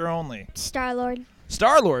character only. Star-Lord.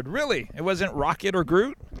 Star-Lord, really? It wasn't Rocket or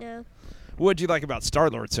Groot? No. What did you like about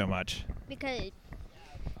Star-Lord so much? Because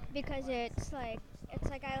it's like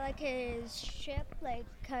I like his ship, like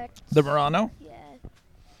cuts. The Murano? Yeah.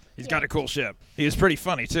 He's got a cool ship. He was pretty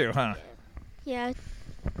funny too, huh? Yeah.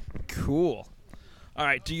 Cool. All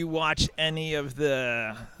right, do you watch any of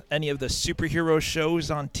the superhero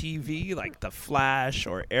shows on TV, like The Flash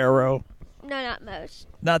or Arrow? No, not most.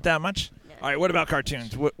 Not that much? No. All right, what about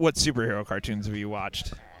cartoons? What superhero cartoons have you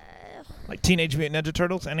watched? Like Teenage Mutant Ninja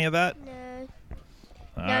Turtles? Any of that? No.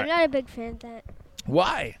 All I'm right. not a big fan of that.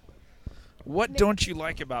 Why? What don't you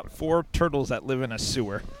like about 4 turtles that live in a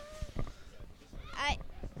sewer?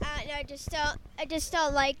 I just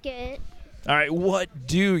don't like it. All right, what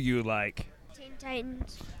do you like? Teen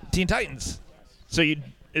Titans. Teen Titans. So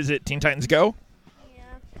is it Teen Titans Go?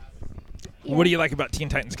 Yeah. What do you like about Teen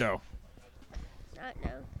Titans Go? Not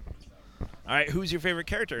know. All right, who's your favorite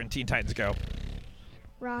character in Teen Titans Go?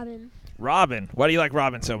 Robin. Robin. Why do you like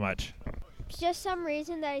Robin so much? It's just some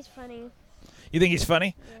reason that he's funny. You think he's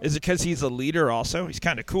funny? Yeah. Is it because he's a leader also? He's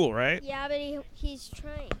kind of cool, right? Yeah, but he's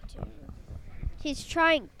trying to. He's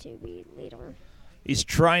trying to be leader. He's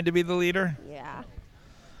trying to be the leader? Yeah.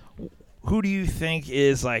 Who do you think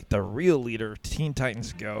is like the real leader of Teen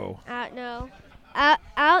Titans Go? I don't know. I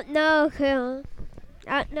don't know who.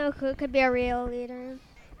 I don't know who could be a real leader.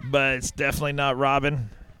 But it's definitely not Robin.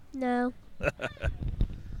 No. All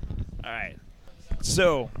right.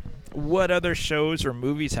 So, what other shows or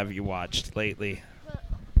movies have you watched lately?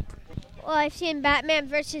 Well, I've seen Batman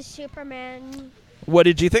vs. Superman. What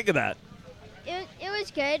did you think of that? It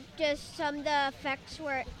was good. Just some of the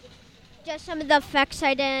effects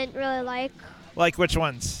I didn't really like. Like which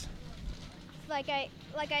ones? I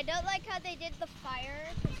don't like how they did the fire,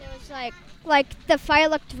 because it was like the fire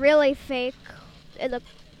looked really fake. It looked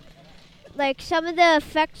like some of the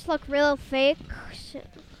effects look real fake.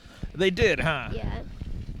 They did, huh? Yeah.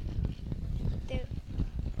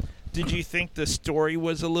 Did you think the story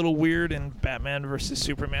was a little weird in Batman vs.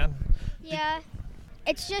 Superman? Yeah.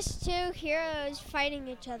 It's just two heroes fighting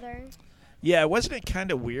each other. Yeah, wasn't it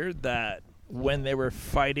kind of weird that when they were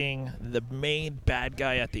fighting the main bad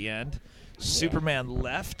guy at the end, Superman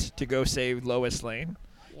left to go save Lois Lane?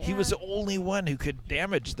 Yeah. He was the only one who could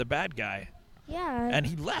damage the bad guy. Yeah. And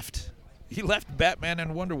he left. He left Batman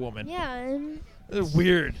and Wonder Woman. Yeah.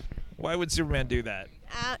 Weird. Why would Superman do that?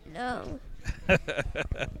 I don't know.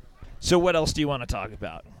 So what else do you want to talk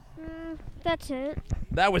about? That's it.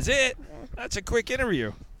 That was it? Yeah. That's a quick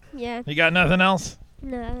interview. Yeah. You got nothing else?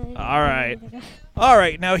 No. All right. All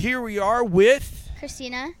right. Now here we are with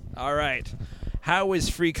Christina. All right. How has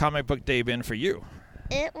Free Comic Book Day been for you?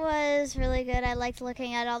 It was really good. I liked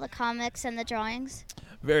looking at all the comics and the drawings.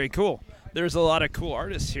 Very cool. There's a lot of cool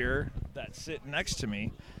artists here that sit next to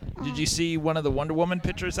me. Did you see one of the Wonder Woman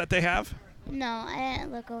pictures that they have? No, I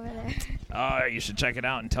didn't look over there. Oh, you should check it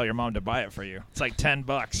out and tell your mom to buy it for you. It's like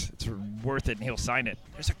 $10. It's worth it, and he'll sign it.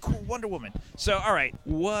 There's a cool Wonder Woman. So, all right,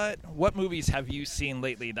 what movies have you seen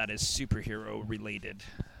lately that is superhero related?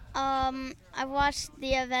 I watched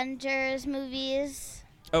the Avengers movies.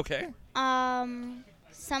 Okay.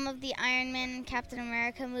 Some of the Iron Man and Captain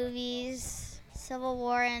America movies, Civil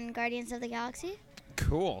War, and Guardians of the Galaxy.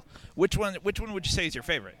 Cool. Which one would you say is your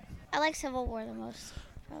favorite? I like Civil War the most.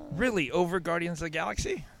 Probably. Really? Over Guardians of the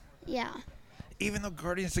Galaxy? Yeah. Even though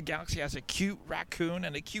Guardians of the Galaxy has a cute raccoon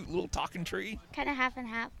and a cute little talking tree? Kind of half and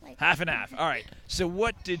half. Half and half. All right. So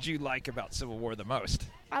what did you like about Civil War the most?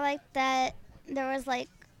 I liked that there was a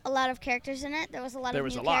lot of characters in it. There was a lot of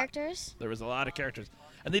new characters. There was a lot of characters.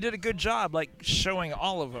 And they did a good job, showing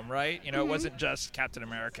all of them, right? You know, It wasn't just Captain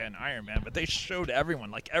America and Iron Man, but they showed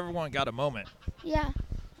everyone. Everyone got a moment. Yeah.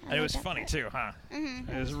 And it was funny, too, huh?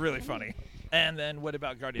 Mm-hmm. It was really funny. And then what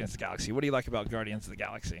about Guardians of the Galaxy? What do you like about Guardians of the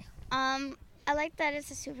Galaxy? I like that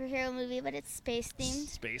it's a superhero movie, but it's space-themed.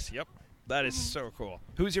 Space, yep. That is so cool.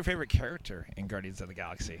 Who's your favorite character in Guardians of the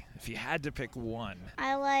Galaxy? If you had to pick one.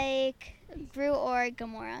 I like Groot or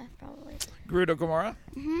Gamora, probably. Groot or Gamora?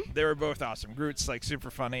 Mm-hmm. They were both awesome. Groot's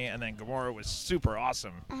super funny, and then Gamora was super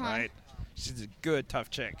awesome, right? She's a good, tough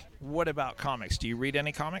chick. What about comics? Do you read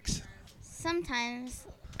any comics? Sometimes.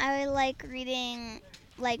 I like reading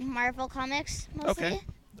Marvel comics mostly. Okay.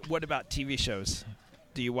 What about TV shows?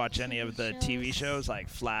 Do you watch any of the TV shows like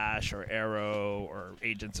Flash or Arrow or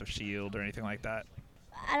Agents of S.H.I.E.L.D. or anything like that?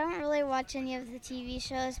 I don't really watch any of the TV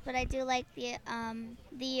shows, but I do like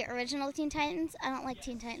the original Teen Titans. I don't like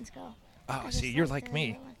Teen Titans Go. Oh, see, you're like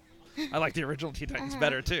me. I like the original Teen Titans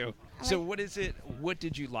better too. So what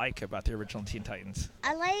did you like about the original Teen Titans?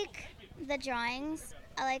 I like the drawings.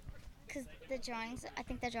 Because I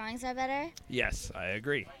think the drawings are better. Yes, I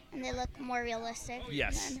agree. And they look more realistic.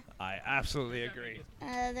 Yes, I absolutely agree.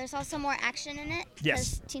 There's also more action in it.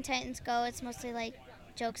 Yes. Because Teen Titans Go, it's mostly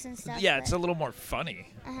jokes and stuff. Yeah, it's a little more funny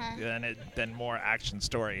than more action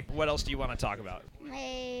story. What else do you want to talk about?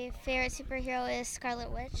 My favorite superhero is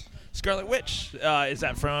Scarlet Witch. Scarlet Witch. Is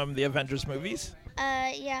that from the Avengers movies?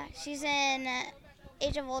 Yeah, she's in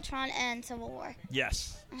Age of Ultron and Civil War.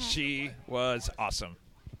 Yes, she was awesome.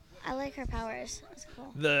 I like her powers. It's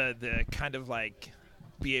cool. The kind of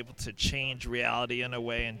be able to change reality in a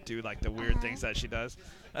way and do the weird things that she does.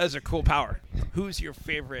 That is a cool power. Who's your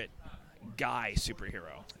favorite guy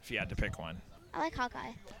superhero, if you had to pick one? I like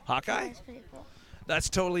Hawkeye. Hawkeye? That's pretty cool.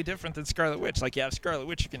 That's totally different than Scarlet Witch. You have Scarlet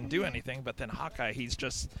Witch, you can do anything, but then Hawkeye, he's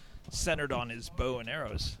just centered on his bow and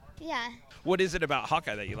arrows. Yeah. What is it about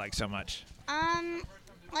Hawkeye that you like so much?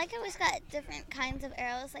 How he's got different kinds of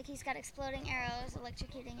arrows. He's got exploding arrows,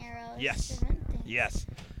 electrocuting arrows. Yes. Different things. Yes.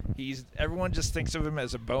 Everyone just thinks of him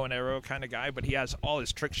as a bow and arrow kind of guy, but he has all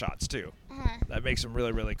his trick shots too. That makes him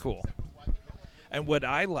really, really cool. And what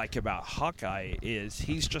I like about Hawkeye is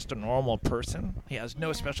he's just a normal person. He has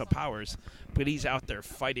no special powers, but he's out there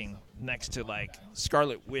fighting next to like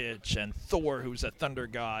Scarlet Witch and Thor, who's a thunder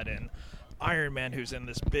god, and Iron Man, who's in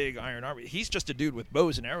this big iron army. He's just a dude with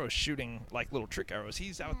bows and arrows shooting like little trick arrows.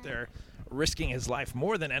 He's out there risking his life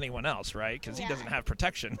more than anyone else, right? Because he doesn't have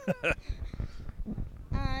protection.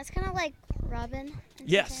 It's kind of like Robin.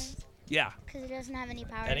 Yes. Yeah. Because he doesn't have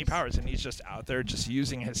any powers. And he's just out there just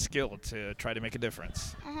using his skill to try to make a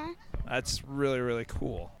difference. That's really, really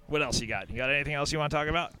cool. What else you got? You got anything else you want to talk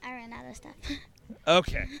about? I ran out of stuff.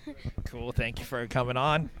 Okay. Cool. Thank you for coming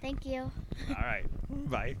on. Thank you. All right.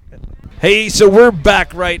 Bye. Hey, so we're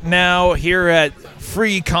back right now here at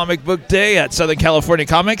Free Comic Book Day at Southern California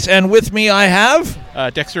Comics. And with me I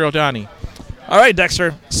have... Dexter O'Donnell. All right,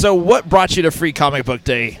 Dexter. So what brought you to Free Comic Book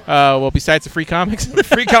Day? Well, besides the free comics.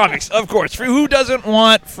 Free comics, of course. Who doesn't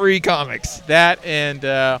want free comics? That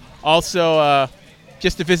and also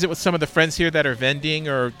just to visit with some of the friends here that are vending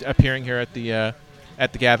or appearing here at the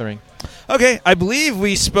gathering. Okay, I believe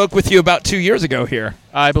we spoke with you about 2 years ago here.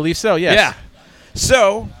 I believe so, yes. Yeah.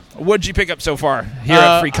 So, what did you pick up so far here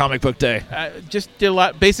at Free Comic Book Day? Just did a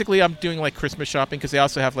lot. Basically, I'm doing like Christmas shopping because they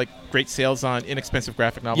also have like great sales on inexpensive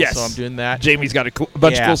graphic novels. Yes. So I'm doing that. Jamie's got a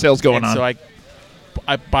bunch of cool sales going on. So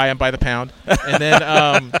I buy them by the pound, and then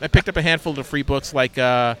I picked up a handful of free books. Like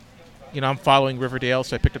I'm following Riverdale,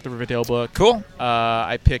 so I picked up the Riverdale book. Cool.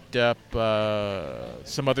 I picked up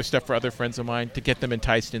some other stuff for other friends of mine to get them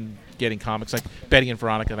enticed in getting comics, like Betty and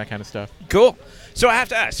Veronica, that kind of stuff. Cool. So I have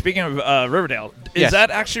to ask, speaking of Riverdale, is that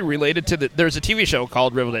actually related to there's a TV show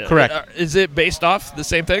called Riverdale? Correct. Is it based off the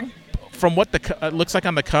same thing? From what it looks like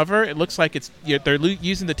on the cover, it looks like they're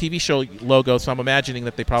using the TV show logo, so I'm imagining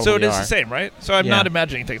that they probably are. So it is the same, right? So I'm not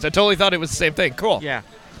imagining things. I totally thought it was the same thing. Cool. Yeah.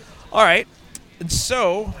 All right. And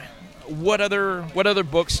so... What other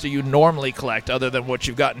books do you normally collect other than what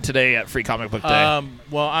you've gotten today at Free Comic Book Day?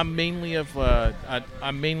 Well, I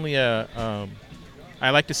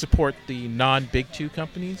like to support the non-Big Two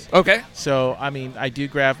companies. Okay. So I mean, I do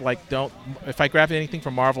grab if I grab anything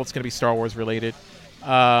from Marvel, it's going to be Star Wars related,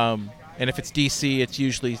 and if it's DC, it's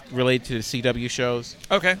usually related to the CW shows.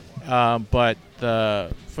 Okay. But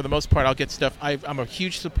for the most part, I'll get stuff. I'm a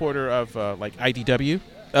huge supporter of like IDW.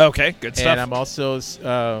 Okay, good stuff. And I'm also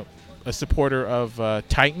a supporter of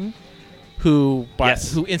Titan, who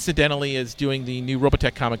incidentally is doing the new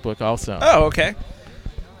Robotech comic book also. Oh, okay.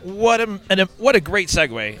 What a great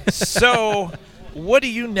segue. So, what do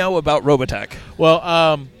you know about Robotech? Well,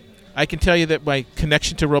 I can tell you that my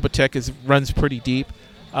connection to Robotech runs pretty deep.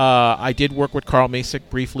 I did work with Carl Macek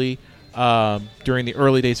briefly during the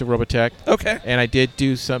early days of Robotech. Okay. And I did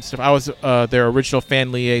do some stuff. I was their original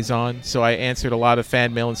fan liaison, so I answered a lot of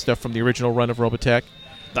fan mail and stuff from the original run of Robotech.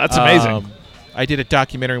 That's amazing. I did a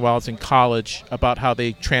documentary while I was in college about how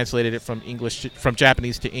they translated it from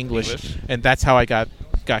Japanese to English, and that's how I got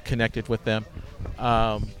connected with them.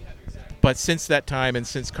 But since that time, and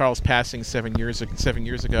since Carl's passing 7 years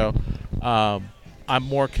ago, I'm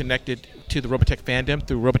more connected to the Robotech fandom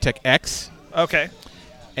through Robotech X. Okay.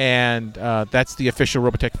 And that's the official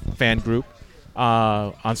Robotech fan group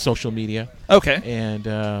on social media. Okay. And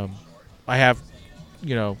I have,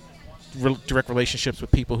 direct relationships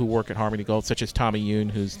with people who work at Harmony Gold, such as Tommy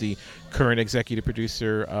Yoon, who's the current executive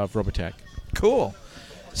producer of Robotech. Cool.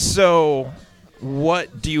 So,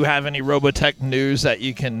 do you have any Robotech news that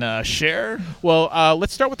you can share? Well,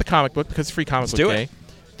 let's start with the comic book because it's Free Comic Book Day.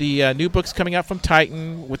 The new book's coming out from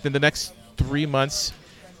Titan within the next 3 months,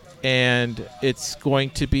 and it's going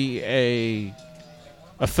to be a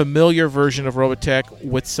familiar version of Robotech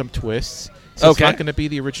with some twists. So it's not going to be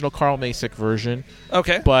the original Carl Macek version.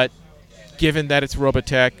 Okay. But given that it's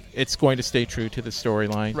Robotech, it's going to stay true to the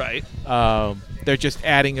storyline. Right. They're just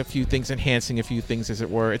adding a few things, enhancing a few things, as it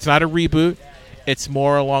were. It's not a reboot. It's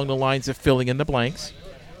more along the lines of filling in the blanks.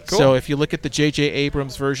 Cool. So if you look at the J.J.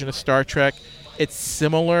 Abrams version of Star Trek, it's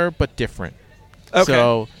similar but different. Okay.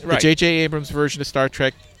 So the J.J. Abrams version of Star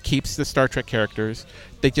Trek keeps the Star Trek characters.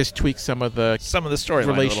 They just tweak some of the storyline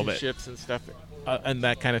relationships and stuff and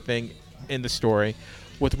that kind of thing in the story.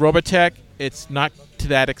 With Robotech, it's not to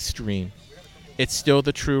that extreme. It's still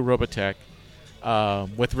the true Robotech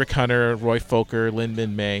with Rick Hunter, Roy Fokker,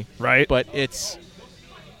 Lin May. Right. But it's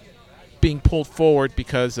being pulled forward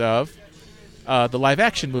because of the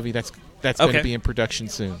live-action movie that's going to be in production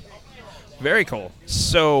soon. Very cool.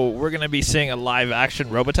 So we're going to be seeing a live-action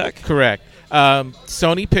Robotech? Correct.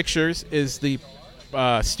 Sony Pictures is the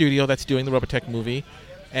studio that's doing the Robotech movie,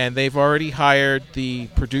 and they've already hired the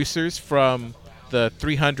producers from the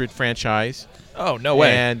 300 franchise. Oh, no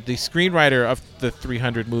way. And the screenwriter of the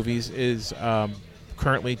 300 movies is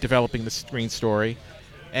currently developing the screen story.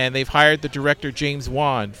 And they've hired the director James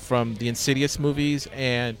Wan from the Insidious movies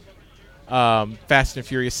and Fast and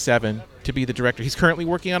Furious 7 to be the director. He's currently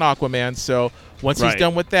working on Aquaman, so once he's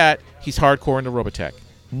done with that, he's hardcore into Robotech.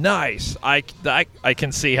 Nice. I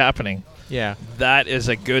can see happening. Yeah. That is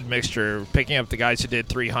a good mixture, picking up the guys who did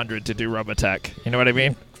 300 to do Robotech. You know what I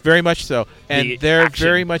mean? Very much so. And they're action.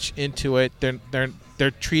 very much into it.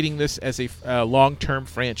 They're treating this as a long-term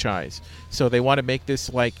franchise. So they want to make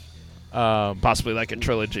this like possibly like a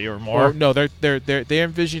trilogy or more. Or, no, they're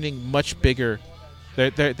envisioning much bigger.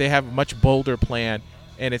 They have a much bolder plan,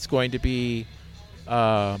 and it's going to be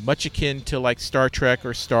much akin to like Star Trek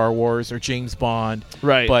or Star Wars or James Bond.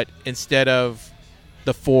 Right. But instead of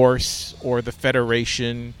the Force or the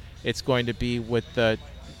Federation, it's going to be with the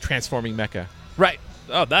transforming mecha. Right.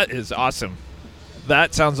 Oh, that is awesome.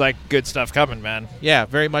 That sounds like good stuff coming, man. Yeah,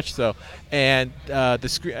 very much so. And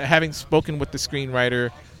having spoken with the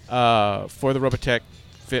screenwriter for the Robotech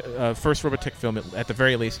first Robotech film, at the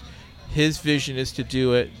very least, his vision is to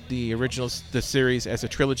do the series as a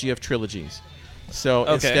trilogy of trilogies. So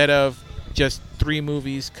instead of just 3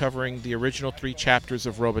 movies covering the original 3 chapters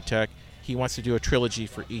of Robotech, he wants to do a trilogy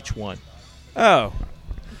for each one. Oh.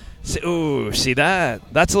 See that?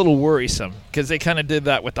 That's a little worrisome because they kind of did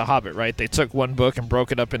that with The Hobbit, right? They took one book and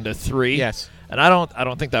broke it up into 3. Yes. And I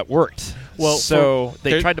don't think that worked. Well, so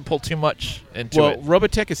they tried to pull too much into it. Well,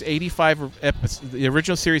 Robotech is 85 episodes. The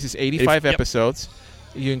original series is 85 episodes.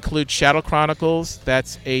 You include Shadow Chronicles,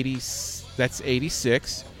 that's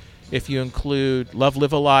 86. If you include Love,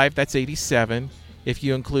 Live Alive, that's 87. If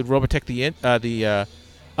you include Robotech the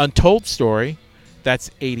Untold Story,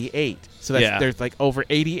 that's 88. So there's like over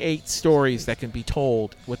 88 stories that can be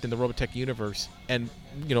told within the Robotech universe, and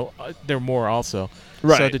there are more also.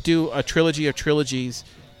 Right. So to do a trilogy of trilogies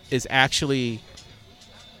is actually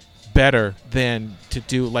better than to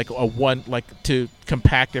do to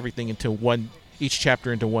compact everything into each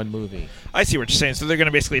chapter into one movie. I see what you're saying. So they're going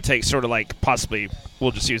to basically take sort of like possibly,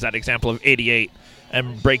 we'll just use that example of 88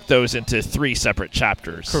 and break those into 3 separate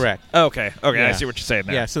chapters. Correct. Okay. Yeah. I see what you're saying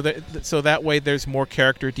there. Yeah, so that way there's more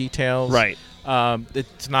character details. Right.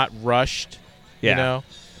 It's not rushed. Yeah.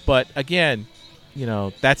 But again,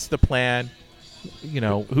 that's the plan. Who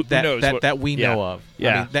knows that we know of.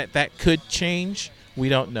 Yeah. I mean, that could change. We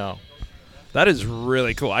don't know. That is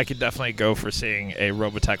really cool. I could definitely go for seeing a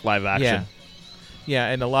Robotech live action. Yeah,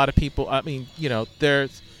 and a lot of people,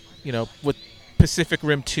 there's, with Pacific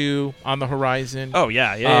Rim 2 on the horizon. Oh,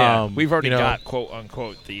 yeah. We've already got,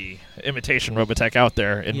 quote-unquote, the imitation Robotech out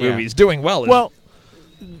there in movies doing well. Well,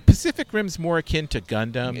 Pacific Rim's more akin to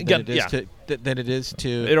Gundam than it is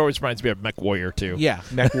to... It always reminds me of Mech Warrior, too. Yeah,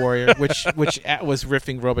 Mech Warrior, which was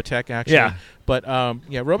riffing Robotech, actually. Yeah. But,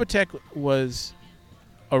 Robotech was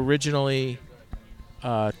originally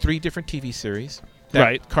 3 different TV series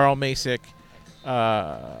that Carl Macek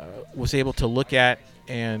was able to look at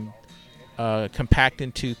and compact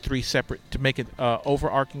into 3 separate, to make an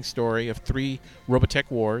overarching story of 3 Robotech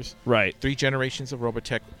wars. Right. 3 generations of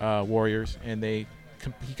Robotech warriors, and he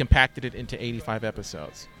compacted it into 85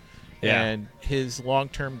 episodes. Yeah. And his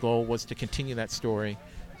long-term goal was to continue that story,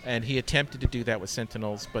 and he attempted to do that with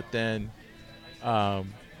Sentinels, but then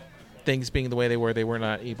things being the way they were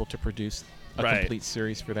not able to produce a complete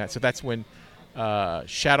series for that. So that's when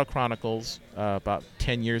Shadow Chronicles, about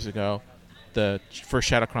 10 years ago, the first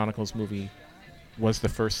Shadow Chronicles movie was the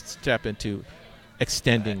first step into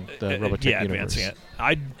extending the Robotech universe. Advancing it.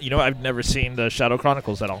 I've never seen the Shadow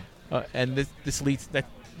Chronicles at all. And this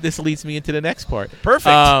leads me into the next part.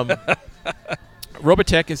 Perfect.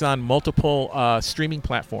 Robotech is on multiple streaming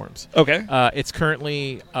platforms. Okay. It's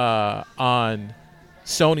currently on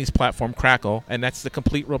Sony's platform, Crackle, and that's the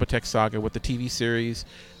complete Robotech saga with the TV series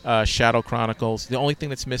Shadow Chronicles. The only thing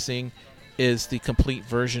that's missing is the complete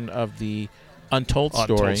version of the Untold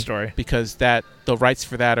Story, because the rights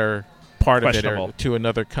for that are part of it or to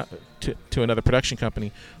another to another production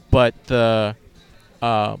company. But there's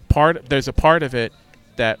a part of it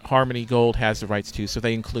that Harmony Gold has the rights to, so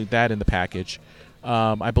they include that in the package.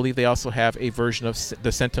 I believe they also have a version of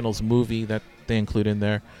the Sentinels movie that they include in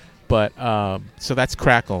there. But so that's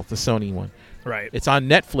Crackle, the Sony one. Right. It's on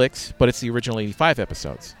Netflix, but it's the original 85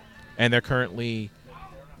 episodes, and they're currently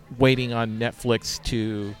waiting on Netflix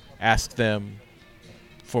to ask them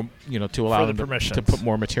to allow them to put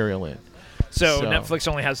more material in. So Netflix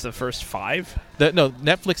only has the first 5?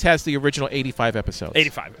 Netflix has the original 85 episodes.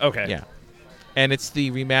 85. Okay. Yeah. And it's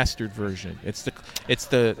the remastered version. It's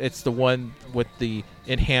the one with the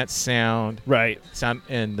enhanced sound. Right. Sound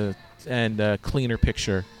and cleaner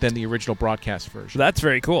picture than the original broadcast version. That's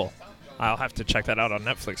very cool. I'll have to check that out on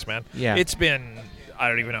Netflix, man. Yeah. It's been I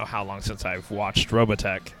don't even know how long since I've watched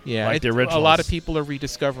Robotech. Yeah, like the original. A lot of people are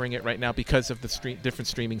rediscovering it right now because of the different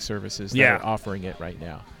streaming services that are offering it right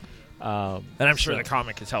now. And I'm sure the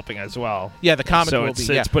comic is helping as well. Yeah, the comic so will it's,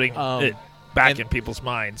 be. it's putting it back in people's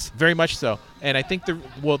minds. Very much so. And I think the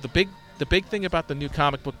big thing about the new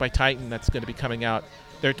comic book by Titan that's going to be coming out,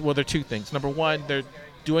 there are two things. Number one, they're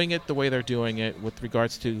doing it the way they're doing it with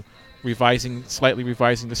regards to slightly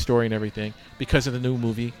revising the story and everything because of the new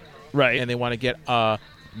movie. Right. And they want to get a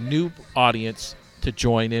new audience to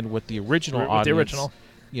join in with the original audience. The original.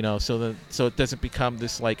 You know, so it doesn't become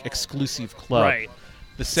this like exclusive club. Right.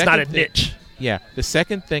 It's not a niche. Yeah. The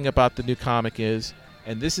second thing about the new comic is,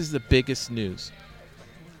 and this is the biggest news,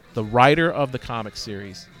 the writer of the comic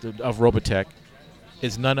series of Robotech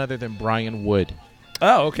is none other than Brian Wood.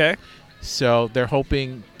 Oh, okay. So they're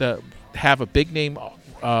hoping to have a big name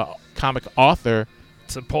comic author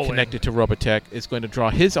connected to Robotech is going to draw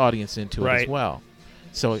his audience into it as well.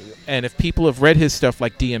 So, and if people have read his stuff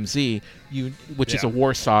like DMZ, which is a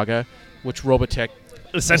war saga, which Robotech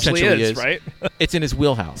essentially is, right? It's in his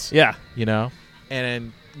wheelhouse. Yeah. You know,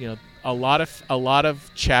 and you know, a lot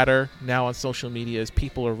of chatter now on social media is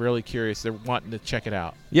people are really curious. They're wanting to check it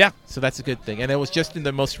out. Yeah. So that's a good thing. And it was just in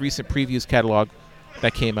the most recent previews catalog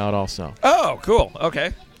that came out also. Oh, cool.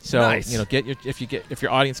 Okay. So nice. You know, if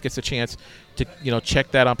your audience gets a chance to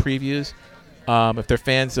check that on previews. If they're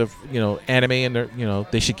fans of anime and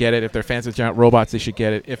they should get it. If they're fans of giant robots, they should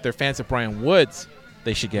get it. If they're fans of Brian Woods,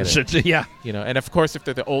 they should get it. Yeah. And of course, if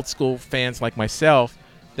they're the old school fans like myself,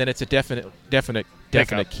 then it's a definite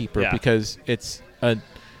keeper because it's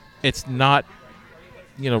not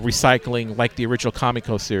recycling like the original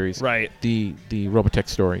Comico series. Right. The Robotech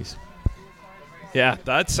stories. Yeah,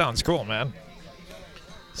 that sounds cool, man.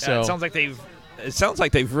 So yeah, it sounds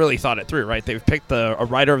like they've really thought it through, right? They've picked a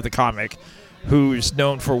writer of the comic who's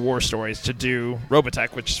known for war stories to do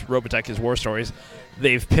Robotech, which Robotech is war stories.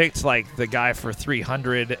 They've picked like the guy for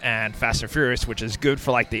 300 and Fast and Furious, which is good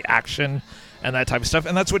for like the action and that type of stuff.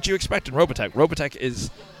 And that's what you expect in Robotech. Robotech is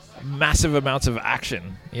massive amounts of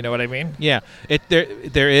action. You know what I mean? Yeah,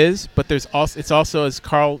 there is, but it's also, as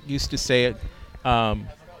Carl used to say it,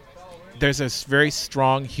 there's a very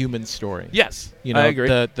strong human story. Yes, I agree.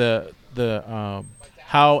 The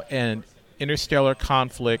how an interstellar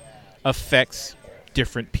conflict affects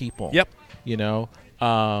different people. Yep.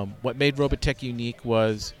 What made Robotech unique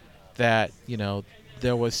was that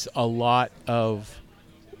there was a lot of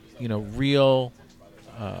real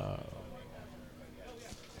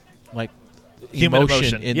like human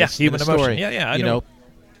emotion in the story. Yeah, I know.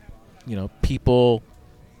 People.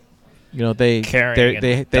 They caring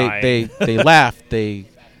they laugh, they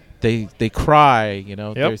cry.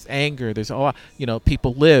 Yep. There's anger. There's a lot.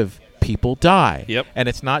 People live, people die. Yep. And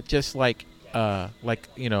it's not just like in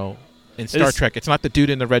Star Trek, it's not the dude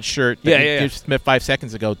in the red shirt that you just met 5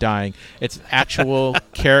 seconds ago dying. It's actual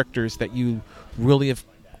characters that you really have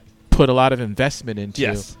put a lot of investment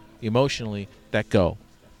into emotionally that go.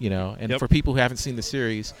 And for people who haven't seen the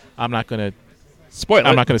series, I'm not going to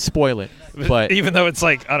spoil it. But even though it's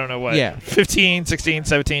like, I don't know what, 15, 16,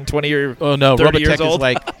 17, 20 years old. Oh no, Robotech is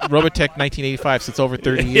like Robotech 1985, so it's over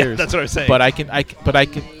 30 years. Yeah, that's what I'm saying. But I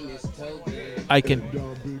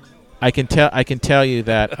can tell you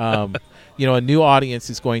that a new audience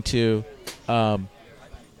is going to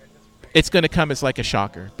it's going to come as like a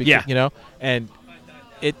shocker. Because, and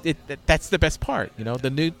that's the best part.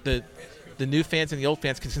 The new fans and the old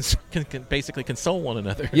fans can basically console one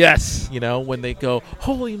another. Yes. When they go,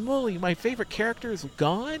 holy moly, my favorite character is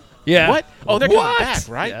gone? Yeah. What? Oh, they're coming back,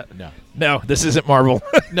 right? Yeah. No, this isn't Marvel.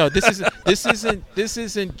 No, this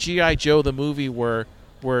isn't G.I. Joe the movie where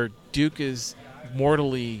Duke is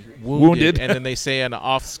mortally wounded and then they say on the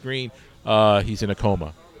off screen, he's in a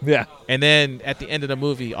coma. Yeah. And then at the end of the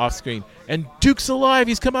movie, off screen, and Duke's alive,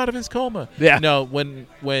 he's come out of his coma. Yeah. No,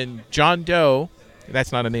 when John Doe,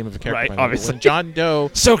 that's not a name of a character, right? Obviously, when John Doe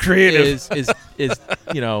so creative is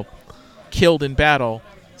killed in battle,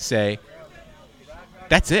 say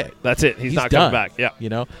that's it. That's it. He's not done. coming back.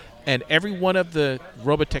 Yeah. And every one of the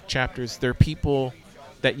Robotech chapters, there are people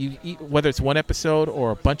that whether it's one episode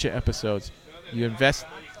or a bunch of episodes, you invest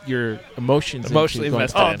your emotionally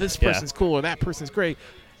invested. Oh, this person's cool or that person's great,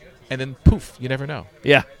 and then poof, you never know.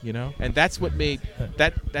 Yeah. And that's what made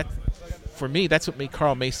that for me. That's what made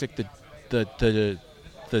Carl Macek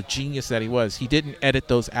the genius that he was. He didn't edit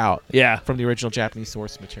those out from the original Japanese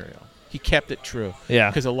source material. He kept it true. Yeah.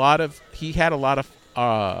 Because he had a lot of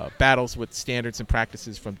battles with standards and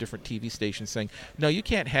practices from different TV stations saying, no, you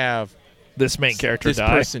can't have this main character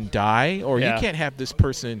person die, or you can't have this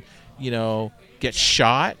person, get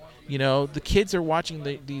shot. The kids are watching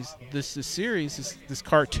this series, this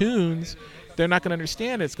cartoons. They're not going to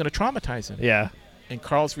understand it. It's going to traumatize them. Yeah. And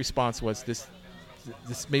Carl's response was, this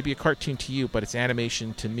may be a cartoon to you, but it's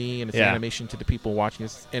animation to me, and it's animation to the people watching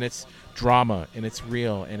this, and it's drama, and it's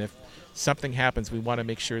real. And if something happens, we want to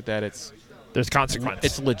make sure that there's consequence.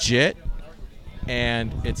 It's legit,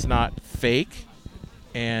 and it's not fake,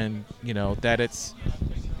 and that it's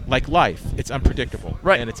like life. It's unpredictable,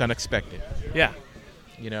 right? And it's unexpected. Yeah.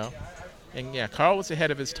 And Carl was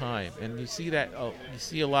ahead of his time, and you see that. You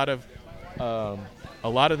see a lot of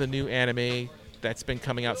the new anime that's been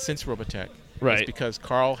coming out since Robotech. Right. It's because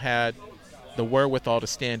Carl had the wherewithal to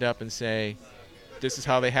stand up and say, this is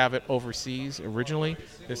how they have it overseas originally.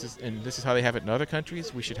 This is how they have it in other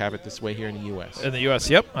countries. We should have it this way here in the U.S. In the U.S.,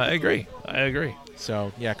 yep, I agree.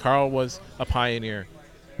 So Carl was a pioneer,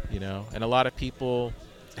 and a lot of people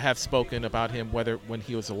have spoken about him, whether when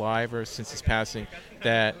he was alive or since his passing,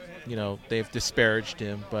 that they've disparaged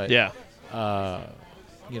him. But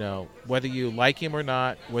whether you like him or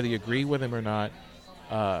not, whether you agree with him or not,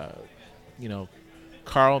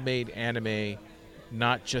 Carl made anime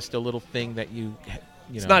not just a little thing that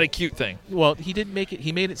it's not a cute thing. Well, he didn't make it.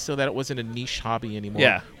 He made it so that it wasn't a niche hobby anymore.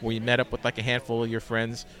 Yeah. Where you met up with like a handful of your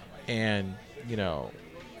friends and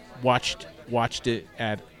watched it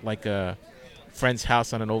at like a friend's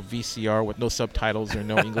house on an old VCR with no subtitles or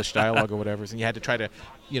no English dialogue or whatever. And you had to try to,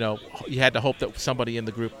 you had to hope that somebody in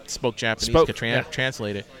the group spoke Japanese, could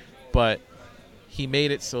translate it. But he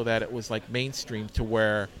made it so that it was like mainstream, to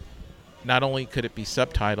where not only could it be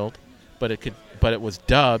subtitled, but it was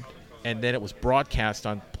dubbed, and then it was broadcast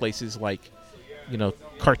on places like,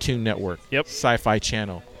 Cartoon Network, Sci-Fi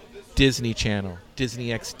Channel, Disney Channel, Disney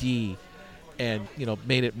XD, and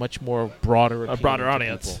made it much more a broader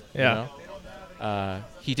audience. People,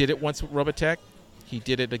 he did it once with Robotech. He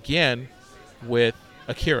did it again with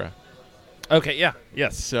Akira. Okay. Yeah.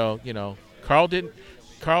 Yes. So Carl didn't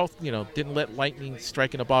let lightning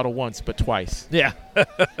strike in a bottle once, but twice. Yeah.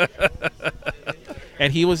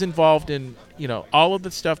 And he was involved in, all of the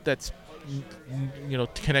stuff that's,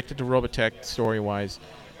 connected to Robotech story-wise.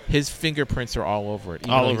 His fingerprints are all over it, even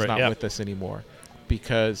though he's not with us anymore.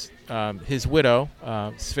 Because his widow,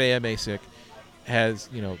 Svea Masik, has,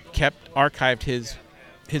 archived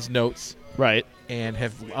his notes. Right. And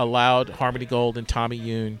have allowed Harmony Gold and Tommy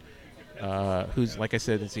Yoon, who's, like I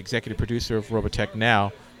said, is the executive producer of Robotech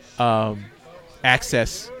now,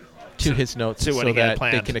 access to his notes so that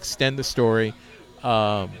they can extend the story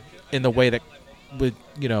in the way that would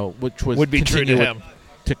be true to him,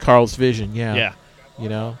 to Carl's vision. Yeah.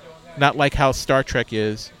 Not like how Star Trek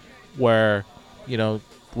is, where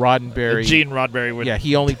Roddenberry, Gene Roddenberry would. Yeah,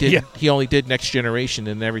 he only did Next Generation,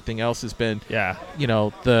 and everything else has been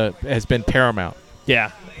has been Paramount.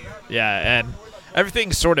 Yeah, and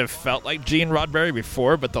everything sort of felt like Gene Roddenberry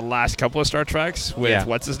before, but the last couple of Star Treks with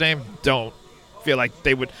what's his name don't feel like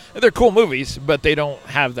they would. They're cool movies, but they don't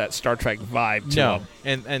have that Star Trek vibe to them.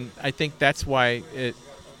 And I think that's why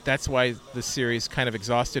the series kind of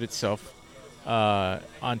exhausted itself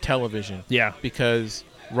on television. Yeah, because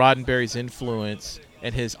Roddenberry's influence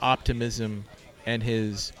and his optimism and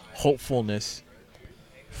his hopefulness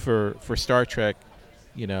for Star Trek,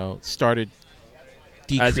 started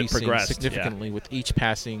decreasing significantly with each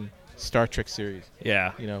passing Star Trek series.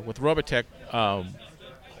 Yeah. With Robotech,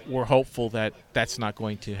 we're hopeful that that's not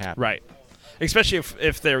going to happen. Right. Especially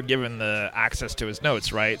if they're given the access to his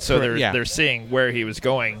notes, right? So they're seeing where he was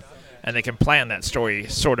going, and they can plan that story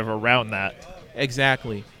sort of around that.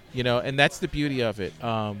 Exactly. And that's the beauty of it.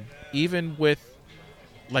 Even with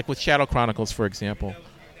Shadow Chronicles, for example.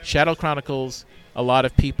 Shadow Chronicles, a lot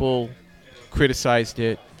of people criticized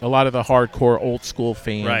it. A lot of the hardcore old school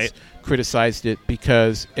fans criticized it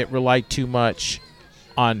because it relied too much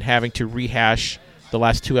on having to rehash the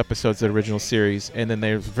last 2 episodes of the original series, and then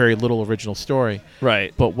there's very little original story.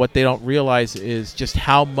 Right. But what they don't realize is just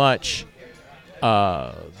how much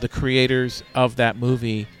the creators of that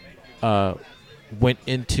movie went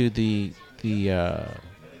into the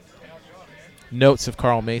notes of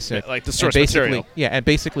Carl Macek, like the source material. Yeah, and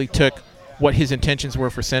basically took what his intentions were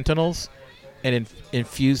for Sentinels and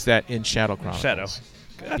infused that in Shadow Chronicles.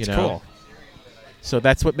 That's cool. So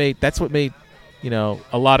that's what made that's what making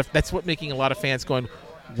a lot of fans going,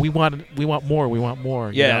 we want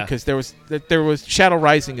more. Yeah, because there was Shadow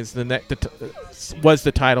Rising is was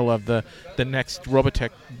the title of the next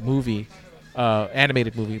Robotech movie,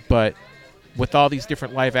 animated movie, but with all these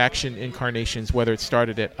different live action incarnations, whether it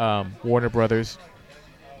started at Warner Brothers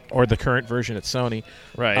or the current version at Sony,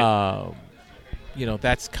 right?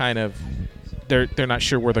 That's kind of they're not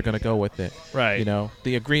sure where they're going to go with it, right?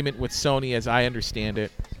 The agreement with Sony, as I understand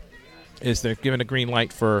it, is they're given a green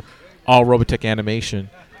light for all Robotech animation,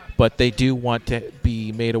 but they do want to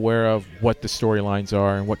be made aware of what the storylines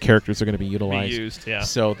are and what characters are going to be utilized,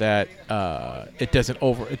 so that it doesn't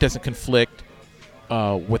conflict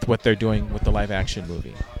with what they're doing with the live action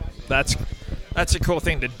movie. That's a cool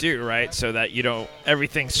thing to do, right? So that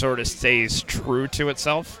everything sort of stays true to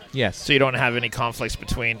itself. Yes. So you don't have any conflicts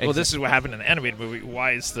between, well, this is what happened in the animated movie.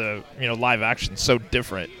 Why is the live action so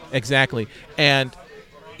different? Exactly. And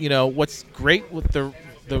what's great with the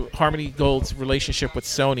Harmony Gold's relationship with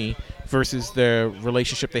Sony versus the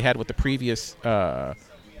relationship they had with the previous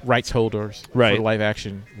rights holders for the live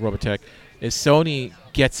action Robotech is Sony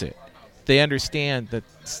gets it. They understand that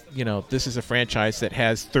this is a franchise that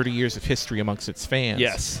has 30 years of history amongst its fans.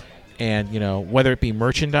 Yes. And whether it be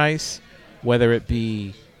merchandise, whether it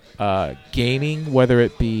be gaming, whether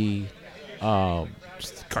it be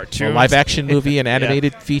cartoons, a live action movie, an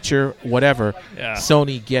animated feature, whatever, yeah.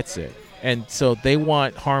 Sony gets it. And so they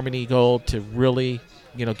want Harmony Gold to really,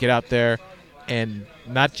 get out there and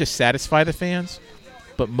not just satisfy the fans,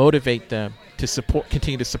 but motivate them to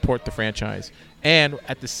continue to support the franchise. And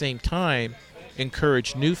at the same time,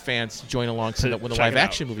 encourage new fans to join along so that when the live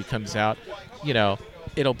action movie comes out,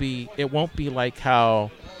 it won't be like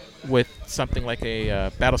how with something like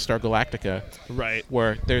a Battlestar Galactica, right?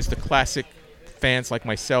 Where there's the classic fans like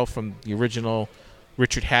myself from the original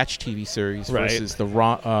Richard Hatch TV series versus the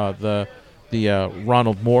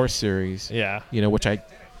Ronald Moore series, which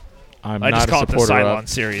I'm not a supporter the Cylon of.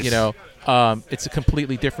 Series. It's a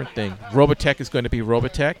completely different thing. Robotech is going to be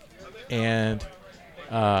Robotech, and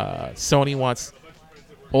Sony wants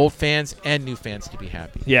old fans and new fans to be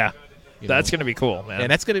happy. Yeah, that's going to be cool, man.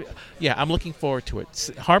 And that's going to, I'm looking forward to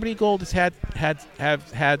it. Harmony Gold has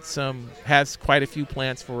quite a few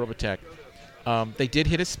plans for Robotech. They did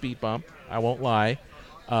hit a speed bump. I won't lie.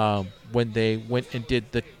 When they went and did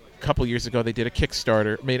a couple years ago, they did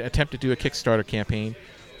made an attempt to do a Kickstarter campaign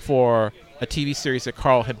for a TV series that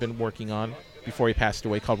Carl had been working on before he passed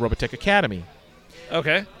away called Robotech Academy.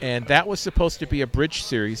 Okay. And that was supposed to be a bridge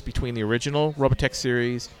series between the original Robotech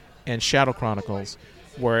series and Shadow Chronicles,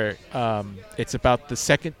 where it's about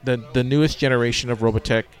the newest generation of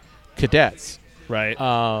Robotech cadets. Right.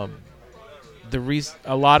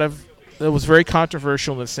 It was very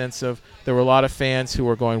controversial in the sense of there were a lot of fans who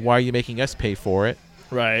were going, "Why are you making us pay for it?"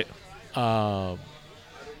 Right. And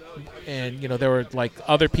there were like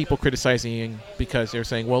other people criticizing because they were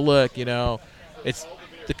saying, "Well, look, it's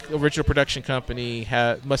the original production company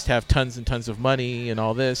must have tons and tons of money and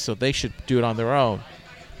all this, so they should do it on their own."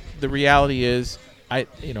 The reality is, and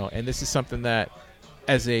this is something that,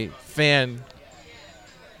 as a fan,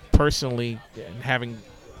 personally, and having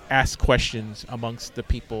asked questions amongst the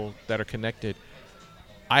people that are connected,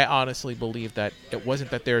 I honestly believe that it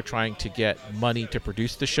wasn't that they were trying to get money to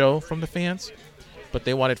produce the show from the fans, but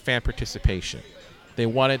they wanted fan participation. They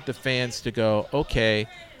wanted the fans to go, okay,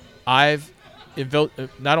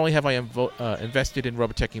 not only have I invested in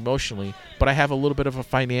Robotech emotionally, but I have a little bit of a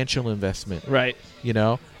financial investment. Right.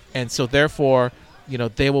 And so therefore,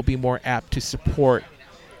 they will be more apt to support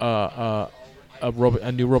a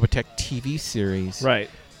new Robotech TV series. Right.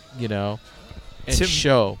 And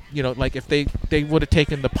show, like if they would have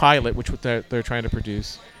taken the pilot, which they're trying to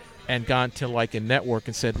produce, and gone to like a network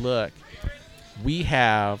and said, look, we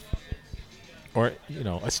have, or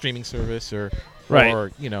a streaming service or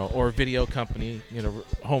or a video company,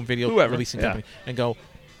 home video releasing company, and go,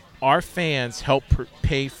 our fans helped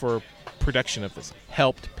pay for production of this,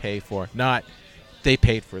 helped pay for, not they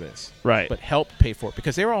paid for this, right? But helped pay for it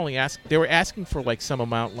because they were asking for like some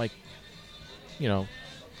amount, like several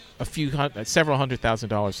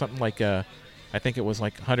 $100,000, something like I think it was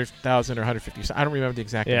like 100,000 or 150. I don't remember the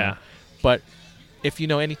exact amount. But if you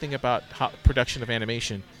know anything about production of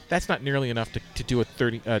animation, that's not nearly enough to do a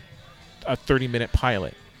 30-minute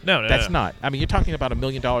pilot. No, that's not. I mean, you're talking about $1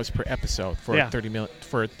 million per episode for a 30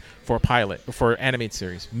 for a pilot, for an animated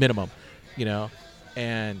series minimum,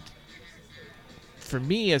 And for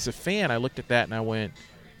me as a fan, I looked at that and I went,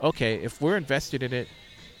 okay, if we're invested in it,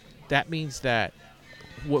 that means that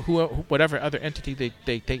whatever other entity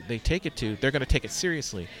they take it to, they're going to take it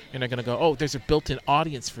seriously, and they're going to go, oh, there's a built-in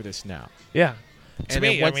audience for this now. Yeah. To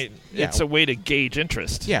me, it's a way to gauge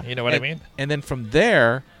interest. Yeah. You know what I mean? And then from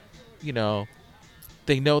there,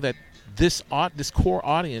 they know that this core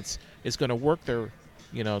audience is going to work their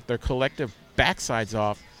collective backsides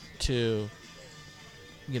off to,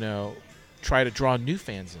 try to draw new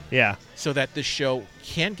fans in. Yeah. So that this show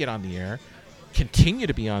can get on the air, continue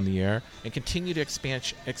to be on the air, and continue to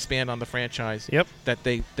expand on the franchise that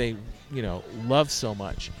they love so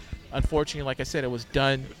much. Unfortunately, like I said, it was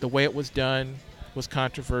done the way it was done was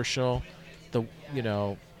controversial.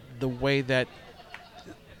 The way that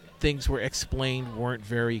things were explained weren't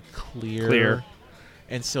very clear.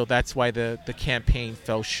 And so that's why the campaign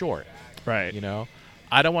fell short. Right.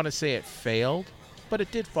 I don't want to say it failed, but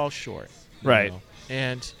it did fall short. Right.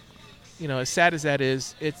 And as sad as that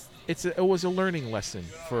is, it was a learning lesson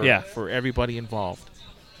for everybody involved.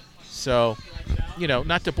 So,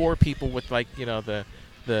 not to bore people with the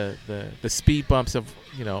speed bumps of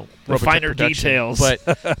the finer production, details,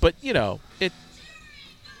 but it.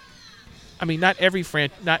 I mean, not every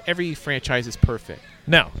franchise is perfect.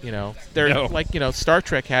 No. Star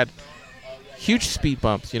Trek had huge speed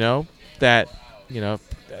bumps. That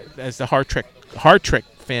as the hard Trek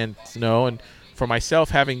fans know, and for myself,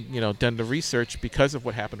 having done the research because of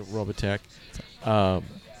what happened with Robotech.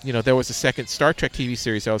 There was a second Star Trek TV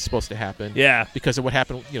series that was supposed to happen. Yeah. Because of what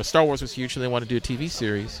happened. Star Wars was huge, so they wanted to do a TV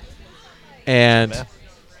series. And,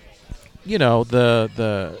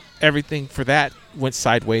 the everything for that went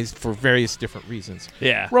sideways for various different reasons.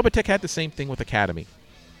 Yeah. Robotech had the same thing with Academy.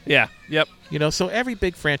 Yeah. Yep. So every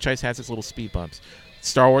big franchise has its little speed bumps.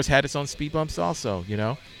 Star Wars had its own speed bumps also,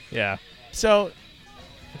 Yeah. So...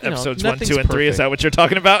 Episodes 1, 2, and 3. Is that what you're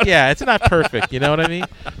talking about? Yeah, it's not perfect. You know what I mean?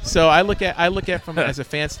 So I look at from as a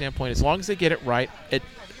fan standpoint. As long as they get it right,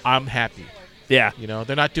 I'm happy. Yeah.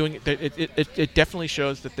 They're not doing it. It definitely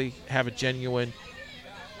shows that they have a genuine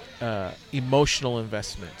emotional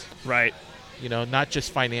investment. Right. Not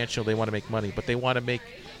just financial. They want to make money, but they want to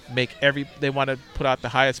they want to put out the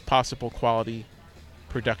highest possible quality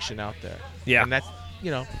production out there. Yeah. And that's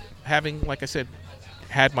having, like I said,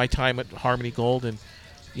 had my time at Harmony Gold and.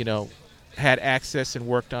 Had access and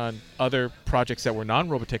worked on other projects that were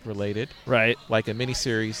non-Robotech related. Right. Like a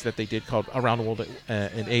miniseries that they did called Around the World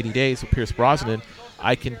in 80 Days with Pierce Brosnan.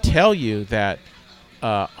 I can tell you that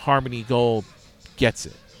Harmony Gold gets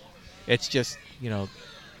it. It's just,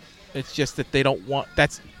 it's just that they don't want...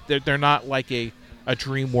 They're not like a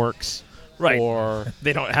DreamWorks. Right. Or...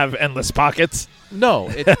 They don't have endless pockets. No.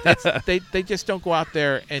 They just don't go out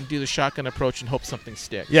there and do the shotgun approach and hope something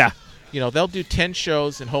sticks. Yeah. They'll do 10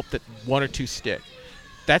 shows and hope that 1 or 2 stick.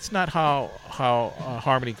 That's not how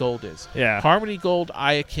Harmony Gold is. Yeah. Harmony Gold,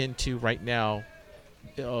 I akin to right now,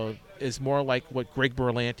 is more like what Greg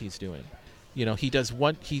Berlanti's doing. He does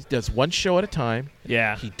one show at a time.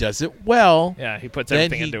 Yeah. He does it well. Yeah. He puts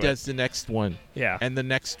everything into it. Then he does the next one. Yeah. And the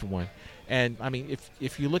next one. And I mean,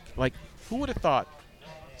 if you look, who would have thought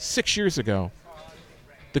 6 years ago,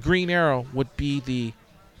 the Green Arrow would be the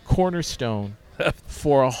cornerstone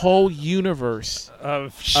for a whole universe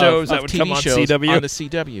of shows that would TV come on shows CW. On the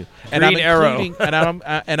CW. Green Arrow.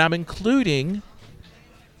 and I'm including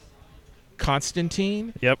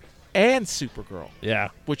Constantine. Yep. And Supergirl. Yeah.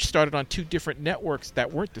 Which started on 2 different networks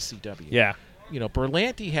that weren't the CW. Yeah.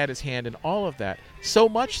 Berlanti had his hand in all of that. So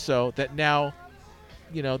much so that now,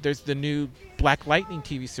 there's the new Black Lightning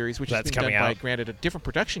TV series, which is being done by, granted, a different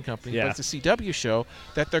production company, but it's a CW show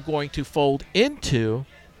that they're going to fold into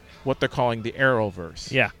what they're calling the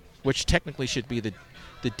Arrowverse. Yeah. Which technically should be the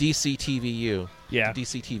DC TVU. Yeah. The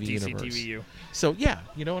DC TV universe. TVU. So, yeah,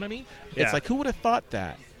 you know what I mean? Yeah. It's like, who would have thought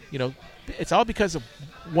that? It's all because of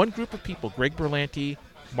one group of people, Greg Berlanti,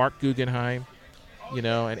 Mark Guggenheim, and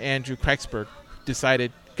Andrew Kreitzberg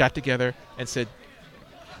got together and said,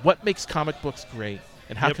 what makes comic books great?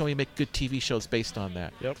 And how can we make good TV shows based on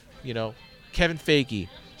that? Yep. Kevin Feige,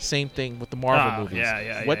 same thing with the Marvel movies.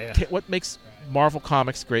 What makes Marvel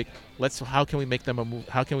Comics great? How can we make them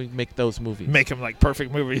how can we make those movies? Make them like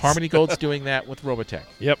perfect movies. Harmony Gold's doing that with Robotech.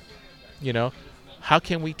 Yep. How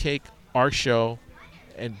can we take our show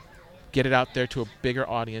and get it out there to a bigger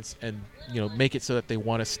audience and make it so that they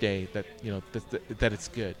want to stay, that that it's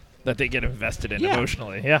good, that they get invested in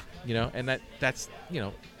emotionally. Yeah. And that's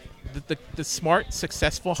the smart,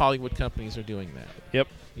 successful Hollywood companies are doing that. Yep.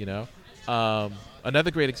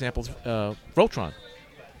 Another great example is Voltron.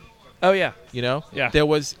 Oh, yeah. Yeah. There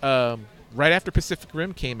was, right after Pacific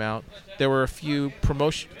Rim came out, there were a few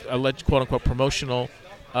alleged quote-unquote promotional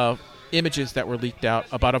images that were leaked out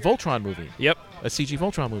about a Voltron movie. Yep. A CG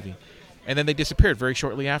Voltron movie. And then they disappeared very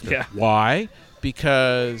shortly after. Yeah. Why?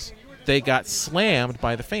 Because they got slammed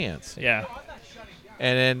by the fans. Yeah.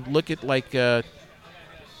 And then look at,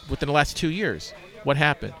 within the last 2 years, what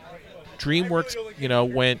happened?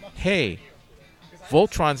 DreamWorks, went, hey,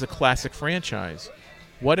 Voltron's a classic franchise.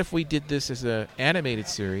 What if we did this as an animated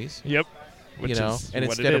series? Yep. And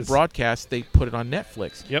instead of broadcast, they put it on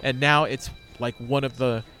Netflix. Yep. And now it's like one of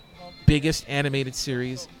the biggest animated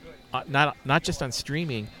series, not just on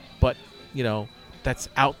streaming, but that's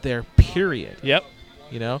out there. Period. Yep.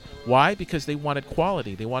 You know why? Because they wanted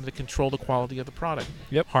quality. They wanted to control the quality of the product.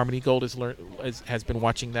 Yep. Harmony Gold has been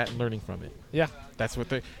watching that and learning from it. Yeah. That's what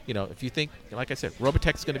they. If you think, like I said,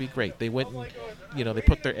 Robotech's going to be great. They went and they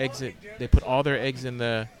put their eggs they put all their eggs in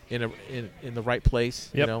the right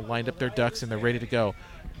place. Yep. Lined up their ducks and they're ready to go.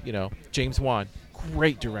 James Wan,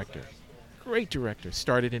 great director.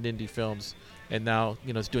 Started in indie films and now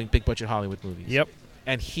is doing big budget Hollywood movies. Yep.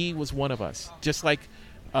 And he was one of us, just like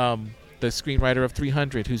the screenwriter of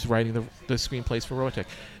 300, who's writing the screenplays for Robotech.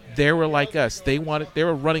 They were like us. They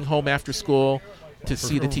were running home after school to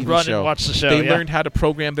see the TV Run show. And watch the show. They learned how to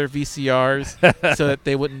program their VCRs so that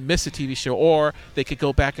they wouldn't miss a TV show, or they could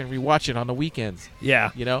go back and rewatch it on the weekends.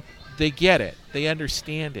 Yeah. They get it. They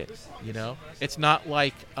understand it. It's not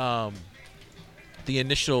like the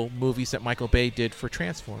initial movies that Michael Bay did for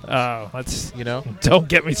Transformers. Oh, that's Don't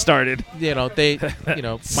get me started. Michael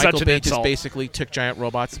Bay just basically took giant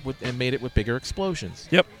robots and made it with bigger explosions.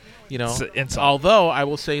 Yep. Although I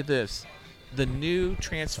will say this, the new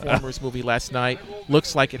Transformers movie last night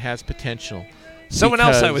looks like it has potential. Someone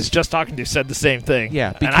else I was just talking to said the same thing.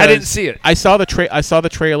 Yeah, and I didn't see it. I saw the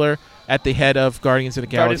trailer at the head of Guardians of the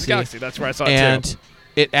Galaxy. That's where I saw it and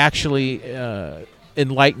it actually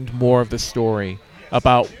enlightened more of the story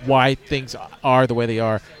about why things are the way they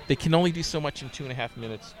are. They can only do so much in 2.5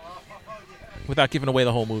 minutes without giving away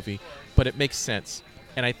the whole movie, but it makes sense.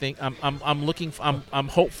 And I think I'm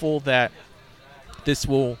hopeful that this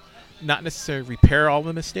will not necessarily repair all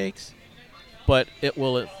the mistakes, but it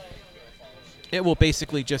will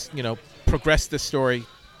basically just progress the story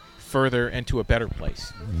further into a better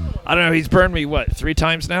place. I don't know. He's burned me 3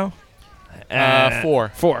 times now?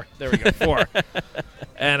 4. 4. There we go. 4.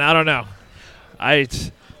 And I don't know. I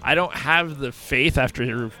don't have the faith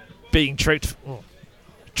after being tricked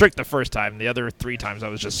the first time. The other 3 times I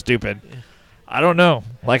was just stupid. I don't know.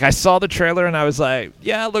 Like, I saw the trailer and I was like,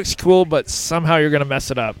 yeah, it looks cool, but somehow you're going to mess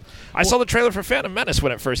it up. I saw the trailer for Phantom Menace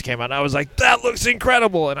when it first came out, and I was like, that looks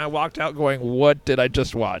incredible. And I walked out going, what did I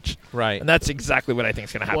just watch? Right. And that's exactly what I think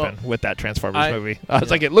is going to happen with that Transformers movie. I was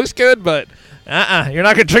like, it looks good, but you're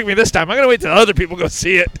not going to trick me this time. I'm going to wait till other people go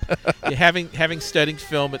see it. Having studied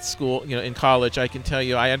film at school, in college, I can tell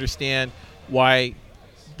you I understand why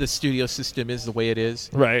the studio system is the way it is.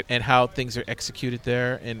 Right. And how things are executed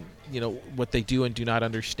there, and what they do and do not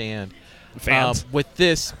understand. Fans. With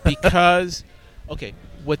this, because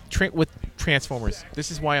with Transformers, this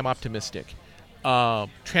is why I'm optimistic. The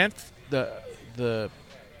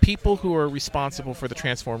people who are responsible for the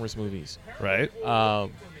Transformers movies, right?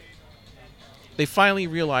 They finally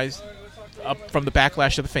realized, from the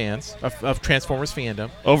backlash of the fans of Transformers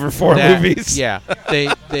fandom, over 4 movies. Yeah,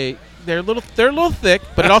 they're a little thick,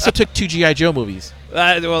 but it also took 2 G.I. Joe movies.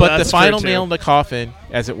 But the final nail in the coffin,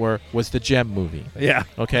 as it were, was the Gem movie. Yeah.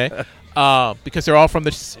 Okay. Because they're all from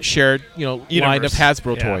the shared, line of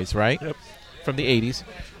Hasbro toys, right? Yep. From the 80s.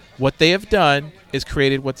 What they have done is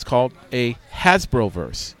created what's called a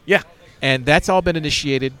Hasbroverse. Yeah. And that's all been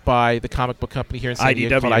initiated by the comic book company here in San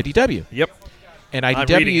Diego called IDW. Yep. And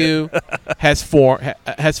IDW has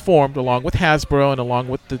formed, along with Hasbro and along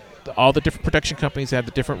with all the different production companies that have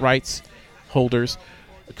the different rights holders,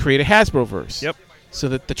 create a Hasbroverse. Yep. So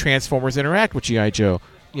that the Transformers interact with G.I. Joe,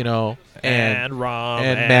 and ROM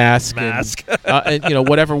and Mask. And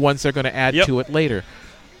whatever ones they're going to add to it later.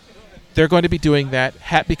 They're going to be doing that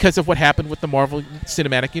because of what happened with the Marvel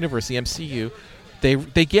Cinematic Universe, the MCU.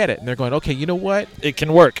 They get it, and they're going, okay, you know what? It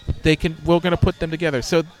can work. We're going to put them together.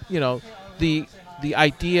 So the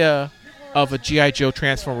idea of a G.I. Joe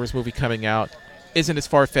Transformers movie coming out isn't as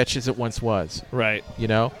far-fetched as it once was. Right.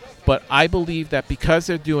 But I believe that because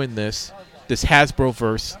they're doing this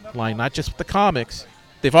Hasbroverse line, not just with the comics,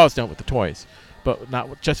 they've always done it with the toys, but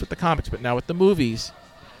not just with the comics, but now with the movies,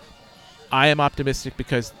 I am optimistic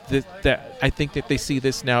because I think that they see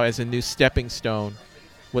this now as a new stepping stone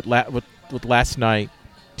with last night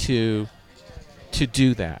to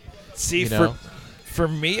do that. See, for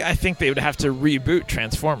me, I think they would have to reboot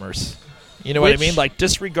Transformers. You know what I mean? Like,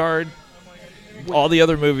 disregard all the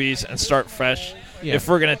other movies and start fresh. Yeah. If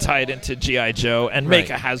we're going to tie it into G.I. Joe and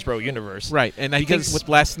make a Hasbro universe. Right. And I think with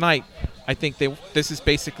last night, I think this is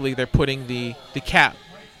basically they're putting the cap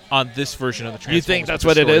on this version of the Transformers. You think that's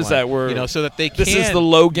what it is that we're so that they can. This is the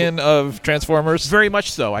Logan of Transformers? Very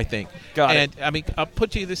much so, I think. Got it. And I mean, I'll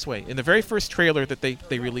put it to you this way. In the very first trailer that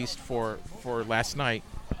they released for last night,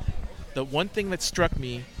 the one thing that struck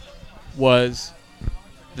me was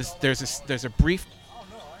there's a brief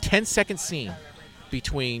 10-second scene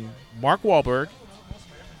between Mark Wahlberg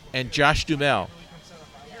and Josh Duhamel,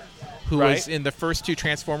 who was in the first 2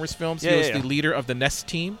 Transformers films. He was the leader of the Nest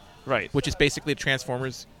team. Right. which is basically a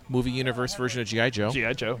Transformers movie universe version of G.I. Joe.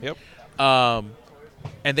 G.I. Joe, yep.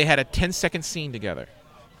 And they had a 10-second scene together.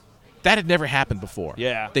 That had never happened before.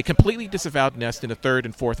 Yeah. They completely disavowed Nest in the third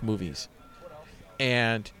and fourth movies.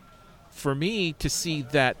 And for me to see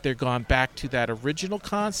that they're gone back to that original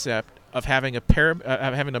concept of having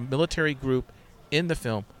having a military group in the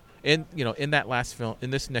film, in that last film, in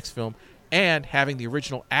this next film, and having the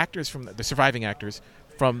original actors from the surviving actors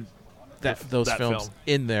from those films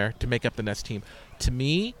in there to make up the Nest team, to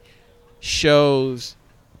me shows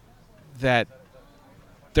that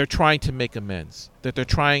they're trying to make amends. That they're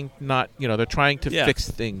trying they're trying to fix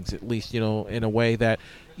things, at least, in a way that,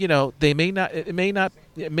 they may not.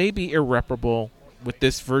 It may be irreparable with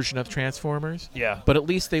this version of Transformers. Yeah. But at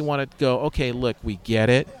least they want to go, okay, look, we get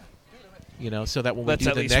it. So that when Let's we do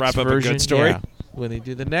at the least next wrap up version, a good story. when they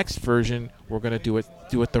do the next version, we're going to do it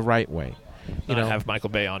the right way. Have Michael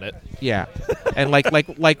Bay on it. Yeah. And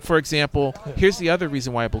like for example, here's the other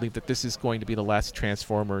reason why I believe that this is going to be the last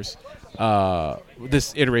Transformers,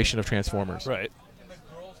 this iteration of Transformers. Right.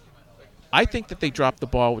 I think that they dropped the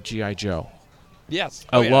ball with G.I. Joe. Yes.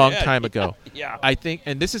 A long time ago. Yeah. I think,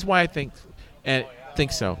 and this is why I think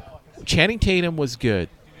so. Channing Tatum was good.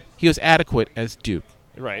 He was adequate as Duke.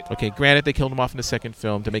 Right. Okay, granted, they killed him off in the second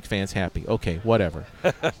film to make fans happy. Okay, whatever.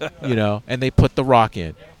 And they put The Rock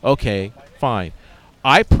in. Okay, fine.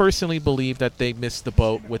 I personally believe that they missed the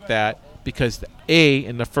boat with that because,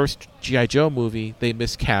 in the first G.I. Joe movie, they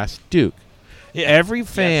miscast Duke. Yeah. Every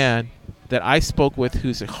fan that I spoke with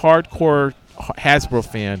who's a hardcore Hasbro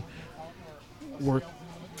fan were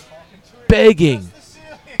begging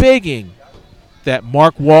that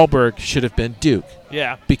Mark Wahlberg should have been Duke.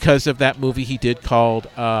 Yeah. Because of that movie he did called,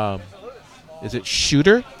 is it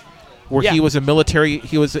Shooter? Where Yeah. he was an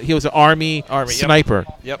army sniper.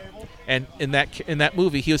 Yep. And in that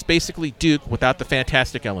movie, he was basically Duke without the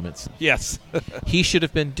fantastic elements. Yes. He should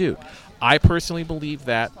have been Duke. I personally believe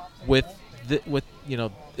that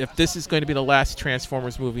if this is going to be the last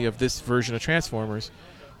Transformers movie of this version of Transformers,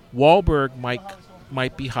 Wahlberg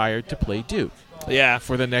might be hired to play Duke. Yeah.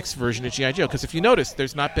 For the next version of G.I. Joe. Because if you notice,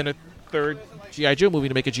 there's not been a third G.I. Joe movie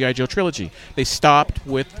to make a G.I. Joe trilogy. They stopped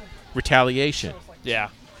with Retaliation. Yeah.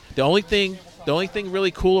 The only thing really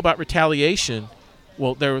cool about Retaliation,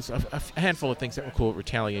 well, there was a handful of things that were cool with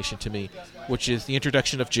Retaliation to me, which is the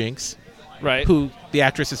introduction of Jinx, right? Who the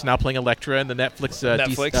actress is now playing Elektra in the Netflix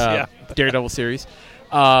Daredevil series.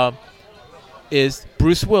 Is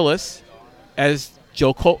Bruce Willis as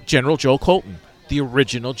General Joe Colton, the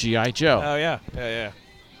original G.I. Joe. Oh yeah.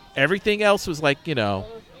 Everything else was like,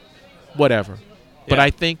 whatever. But I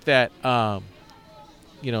think that The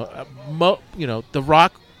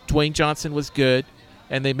Rock, Dwayne Johnson was good,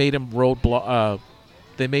 and they made him Roadblock.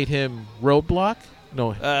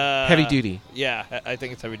 No, Heavy Duty. Yeah, I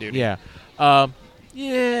think it's Heavy Duty. Yeah.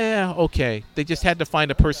 Okay. They just had to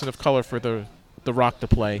find a person of color for the Rock to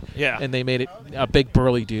play. Yeah. And they made it a big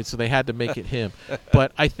burly dude, so they had to make it him.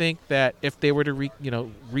 But I think that if they were to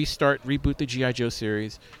reboot the G.I. Joe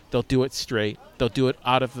series, they'll do it straight. They'll do it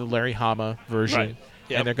out of the Larry Hama version. Right.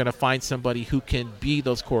 Yep. And they're going to find somebody who can be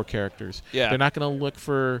those core characters. Yeah. They're not going to look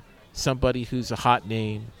for somebody who's a hot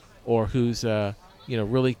name or who's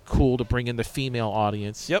really cool to bring in the female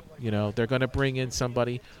audience. Yep. They're going to bring in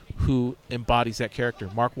somebody who embodies that character.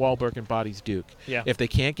 Mark Wahlberg embodies Duke. Yeah. If they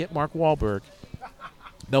can't get Mark Wahlberg,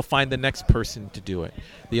 they'll find the next person to do it.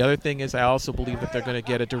 The other thing is I also believe that they're going to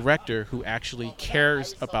get a director who actually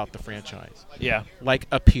cares about the franchise. Yeah. Like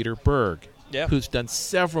a Peter Berg, yeah, who's done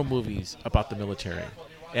several movies about the military.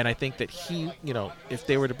 And I think that he, if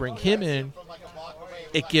they were to bring him in,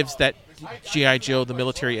 it gives that G.I. Joe the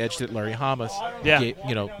military edge that Larry Hama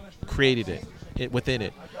created it within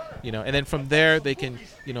it. And then from there they can,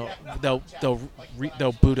 they'll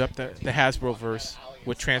boot up the Hasbro verse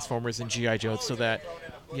with Transformers and G.I. Joe so that,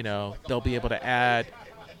 they'll be able to add,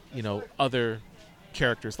 other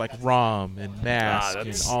characters like Rom and Mask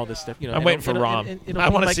and all this stuff. I'm waiting for Rom. I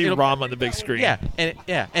want to see Rom on the big screen. Yeah,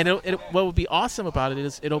 and what would be awesome about it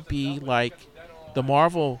is it'll be like the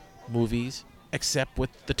Marvel movies, except with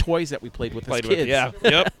the toys that we played with as kids. Yeah,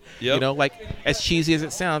 yep. Like as cheesy as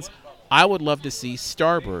it sounds, I would love to see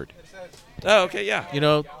Starbird. Oh, okay,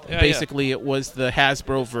 yeah. Basically it was the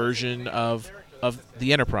Hasbro version of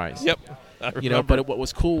the Enterprise. Yep. But what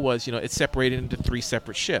was cool was, it's separated into 3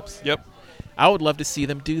 separate ships. Yep. I would love to see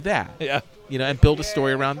them do that. Yeah. And build a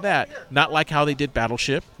story around that. Not like how they did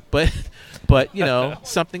Battleship, but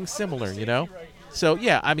something similar, So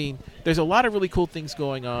yeah, I mean, there's a lot of really cool things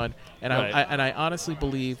going on, and I honestly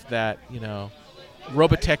believe that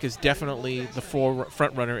Robotech is definitely the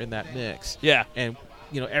front runner in that mix. Yeah. And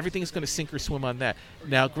everything is going to sink or swim on that.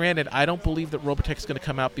 Now, granted, I don't believe that Robotech is going to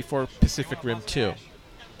come out before Pacific Rim 2,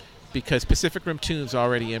 because Pacific Rim 2 is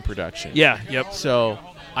already in production. Yeah, yep. So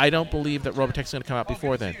I don't believe that Robotech is going to come out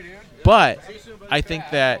before then. But I think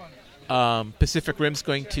that Pacific Rim is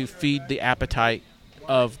going to feed the appetite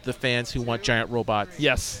of the fans who want giant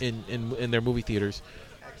robots in their movie theaters.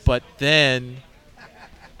 But then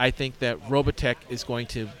I think that Robotech is going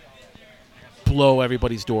to blow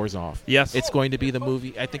everybody's doors off. Yes. It's going to be the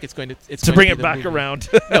movie. I think it's going to... To bring it back around.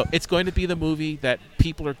 No, it's going to be the movie that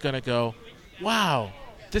people are going to go, wow,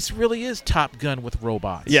 this really is Top Gun with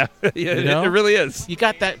robots. Yeah, it really is. You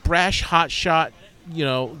got that brash, hotshot,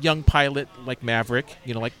 young pilot like Maverick,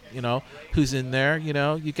 who's in there.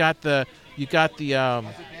 You got the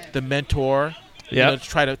mentor, to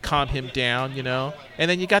try to calm him down, and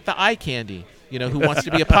then you got the eye candy, who wants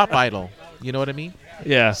to be a pop idol. You know what I mean?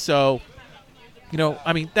 Yeah. So,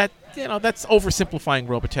 that's oversimplifying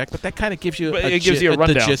Robotech, but that kind of gives you a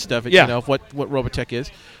rundown. The gist of it, of what Robotech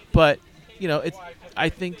is. But I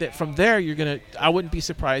think that from there I wouldn't be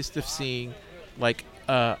surprised if seeing like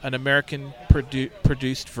an American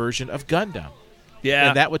produced version of Gundam. Yeah.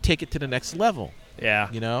 And that would take it to the next level.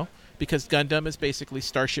 Yeah. Because Gundam is basically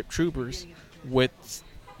Starship Troopers with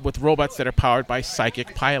robots that are powered by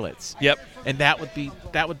psychic pilots. Yep. And that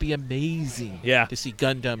would be amazing. Yeah. To see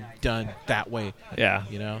Gundam done that way.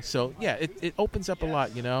 Yeah. So it opens up a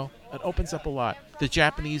lot. It opens up a lot. The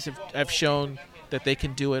Japanese have shown that they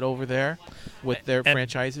can do it over there with their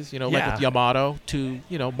franchises. Like with Yamato to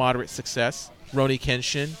moderate success. Rurouni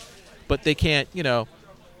Kenshin, but they can't.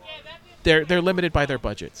 They're limited by their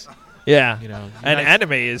budgets. Yeah. And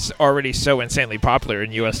anime is already so insanely popular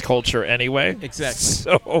in U.S. culture anyway. Exactly.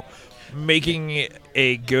 So making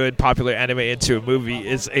a good popular anime into a movie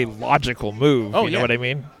is a logical move. You know what I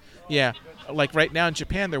mean? Yeah. Like right now in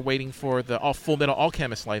Japan, they're waiting for the Full Metal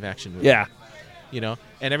Alchemist live action movie. Yeah.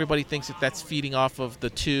 And everybody thinks that that's feeding off of the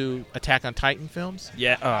 2 Attack on Titan films.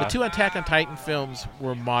 Yeah. The 2 Attack on Titan films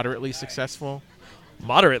were moderately successful.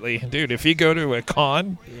 Moderately, dude. If you go to a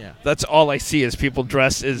con, that's all I see is people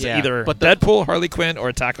dressed as either Deadpool, Harley Quinn, or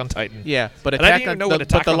Attack on Titan. Yeah, but I didn't even know what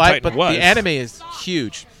Attack on Titan was. The anime is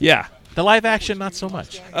huge. Yeah. The live action, not so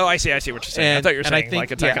much. Oh, I see what you're saying. I thought you were saying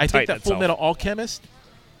like Attack on Titan. I think that Full Metal Alchemist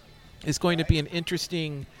is going to be an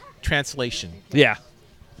interesting translation. Yeah.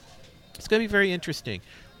 It's going to be very interesting.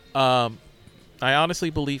 I honestly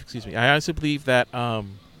believe that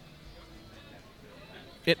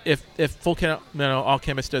if Full Metal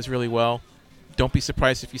Alchemist does really well, don't be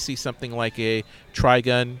surprised if you see something like a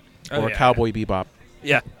Trigun or a Cowboy Bebop.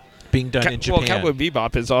 Yeah. Being done in Japan. Well, Cowboy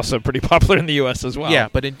Bebop is also pretty popular in the U.S. as well. Yeah,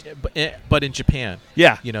 but in Japan.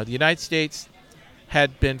 Yeah. The United States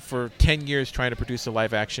had been for 10 years trying to produce a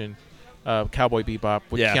live-action Cowboy Bebop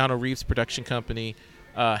with Keanu Reeves' production company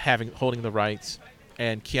holding the rights,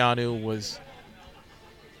 and Keanu was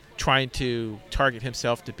trying to target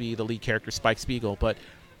himself to be the lead character, Spike Spiegel, but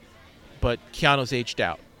Keanu's aged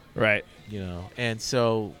out. Right. And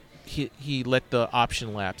so he let the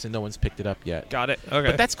option lapse, and no one's picked it up yet. Got it. Okay.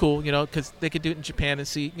 But that's cool, because they could do it in Japan and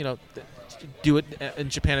see, do it in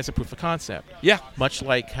Japan as a proof of concept. Yeah. Much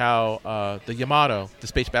like how the Yamato, the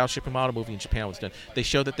Space Battleship Yamato movie in Japan was done. They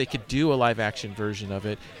showed that they could do a live-action version of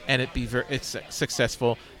it, and it'd be it's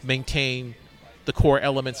successful, maintain the core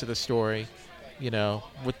elements of the story.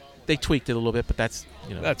 They tweaked it a little bit, but that's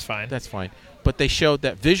that's fine. That's fine. But they showed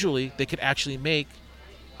that visually they could actually make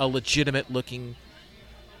a legitimate-looking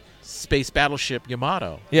space battleship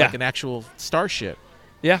Yamato, like an actual starship.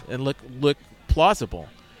 Yeah. And look plausible.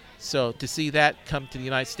 So to see that come to the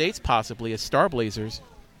United States possibly as Star Blazers,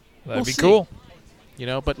 that'd be cool.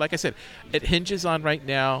 But like I said, it hinges on right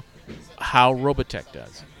now how Robotech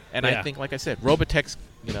does. And I think, like I said, Robotech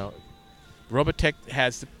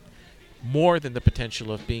has more than the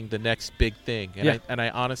potential of being the next big thing. And I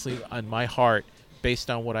honestly, on my heart,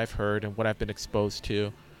 based on what I've heard and what I've been exposed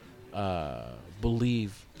to,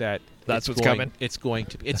 believe that that's what's coming. It's going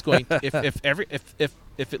to. If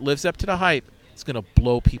it lives up to the hype, it's going to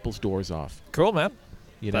blow people's doors off. Cool, man.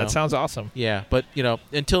 That sounds awesome. Yeah, but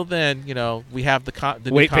until then, we have the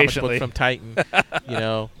new comic book from Titan,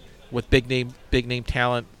 with big name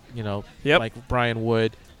talent, like Brian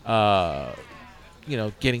Wood,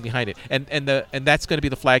 getting behind it, and that's going to be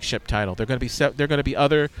the flagship title. They're going to be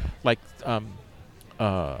other like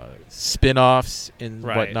spin-offs and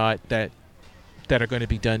whatnot that are going to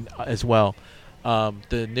be done as well. The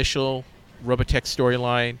initial Robotech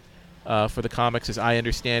storyline for the comics, as I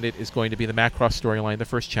understand it, is going to be the Macross storyline, the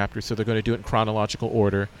first chapter, so they're going to do it in chronological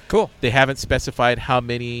order. Cool. They haven't specified how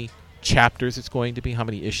many chapters it's going to be, how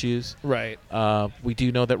many issues. Right. We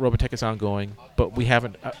do know that Robotech is ongoing, but we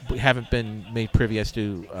haven't been made privy as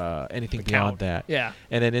to anything beyond that. Yeah.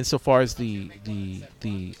 And then insofar as the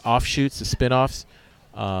offshoots, the spin-offs,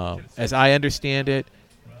 as I understand it,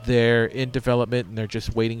 they're in development and they're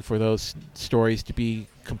just waiting for those stories to be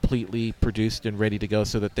completely produced and ready to go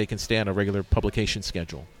so that they can stay on a regular publication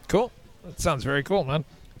schedule. Cool. That sounds very cool, man.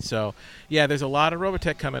 So, yeah, there's a lot of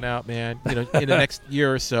Robotech coming out, man, in the next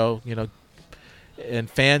year or so, and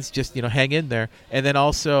fans just, hang in there. And then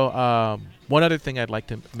also, one other thing I'd like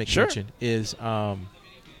to make mention is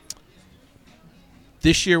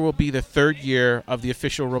this year will be the 3rd year of the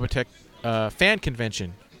official Robotech fan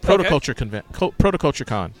convention, Protoculture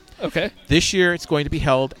Con. Okay. This year it's going to be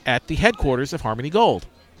held at the headquarters of Harmony Gold.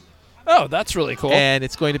 Oh, that's really cool. And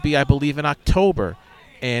it's going to be, I believe, in October.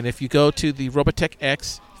 And if you go to the Robotech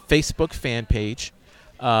X Facebook fan page,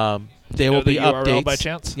 there will be URL updates. By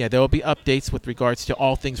chance? Yeah, there will be updates with regards to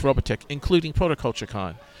all things Robotech, including Protoculture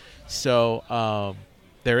Con. So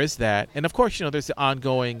there is that, and of course, there's the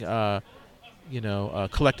ongoing,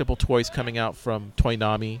 collectible toys coming out from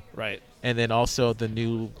Toynami, right? And then also the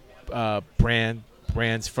new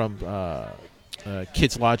brands from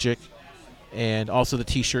Kids Logic, and also the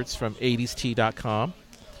T-shirts from 80sT.com.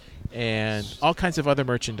 And all kinds of other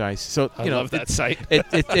merchandise. So I love that site.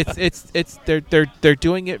 They're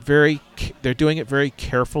doing it very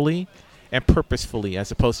carefully and purposefully,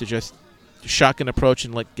 as opposed to just shotgun approach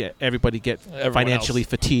and get everybody financially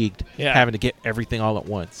fatigued having to get everything all at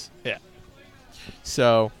once. Yeah.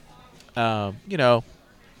 So, all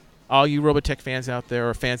you Robotech fans out there,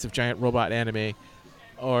 or fans of giant robot anime,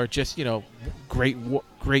 or just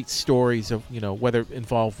great stories of whether it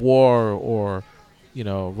involve war or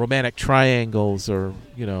romantic triangles or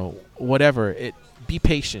whatever. Be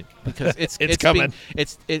patient, because it's coming.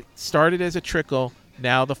 It started as a trickle.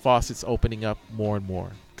 Now the faucet's opening up more and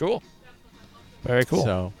more. Cool. Very cool.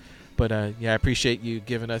 So, but I appreciate you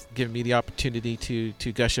giving me the opportunity to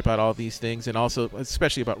gush about all these things, and also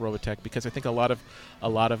especially about Robotech, because I think a lot of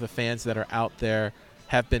the fans that are out there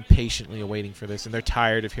have been patiently awaiting for this, and they're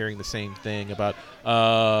tired of hearing the same thing about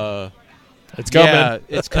it's coming. Yeah,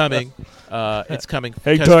 it's coming. It's coming.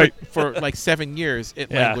 Hang because tight. For like 7 years,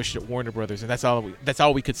 it languished at Warner Brothers, and that's all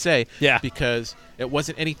we could say. Yeah. Because it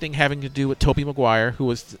wasn't anything having to do with Tobey Maguire,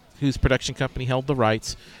 whose production company held the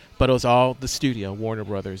rights, but it was all the studio, Warner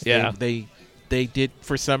Brothers. Yeah. They did,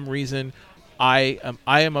 for some reason. I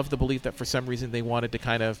am of the belief that for some reason they wanted to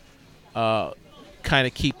kind of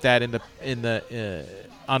keep that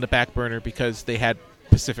on the back burner because they had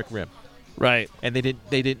Pacific Rim. Right. And they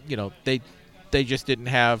just didn't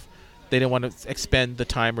want to expend the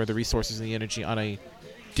time or the resources and the energy on a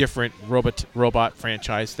different robot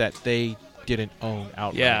franchise that they didn't own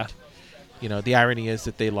outright. Yeah. The irony is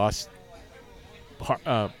that they lost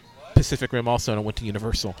Pacific Rim also and went to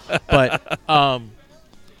Universal. But, I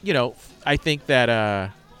think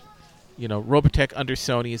that, Robotech under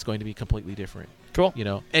Sony is going to be completely different. Cool.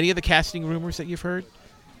 Any of the casting rumors that you've heard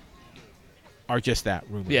are just that,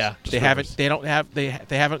 rumors. Yeah, they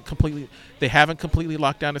haven't completely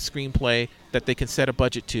locked down a screenplay that they can set a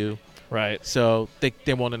budget to. Right. So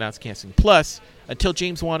they won't announce casting. Plus, until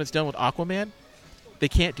James Wan is done with Aquaman, they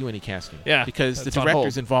can't do any casting. Yeah, because the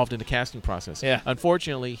director's involved in the casting process. Yeah.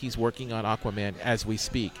 Unfortunately, he's working on Aquaman as we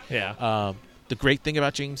speak. Yeah. The great thing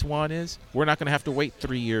about James Wan is we're not going to have to wait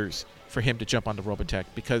 3 years for him to jump onto Robotech,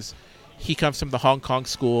 because he comes from the Hong Kong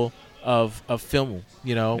school of film,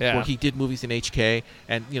 where he did movies in HK,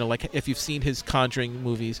 and like if you've seen his Conjuring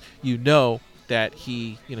movies, that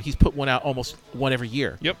he's put one out almost one every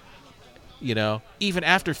year. Yep. Even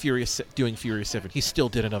after doing Furious 7, he still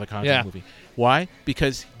did another Conjuring movie. Why?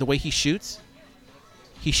 Because the way he shoots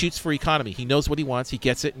for economy. He knows what he wants, he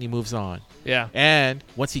gets it, and he moves on. Yeah. And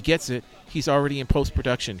once he gets it, he's already in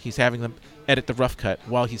post-production. He's having them edit the rough cut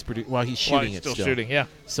while he's shooting it still. Shooting, yeah.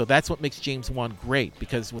 So that's what makes James Wan great,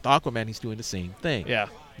 because with Aquaman, he's doing the same thing. Yeah.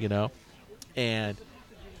 And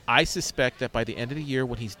I suspect that by the end of the year,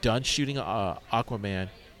 when he's done shooting Aquaman,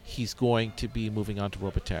 he's going to be moving on to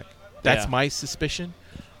Robotech. That's my suspicion.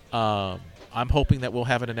 I'm hoping that we'll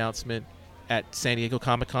have an announcement at San Diego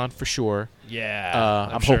Comic-Con for sure. Yeah.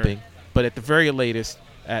 I'm hoping. But at the very latest,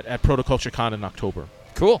 at Protoculture Con in October.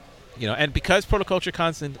 Cool. And because Protoculture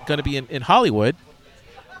Con's going to be in Hollywood,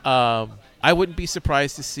 I wouldn't be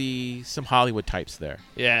surprised to see some Hollywood types there.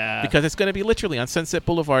 Yeah. Because it's going to be literally on Sunset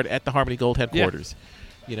Boulevard at the Harmony Gold headquarters.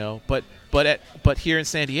 Yeah. But here in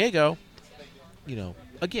San Diego,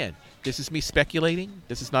 again, this is me speculating.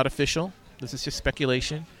 This is not official. This is just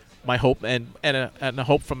speculation. My hope and a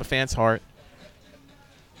hope from a fan's heart,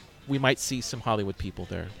 we might see some Hollywood people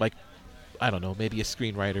there. Like I don't know, maybe a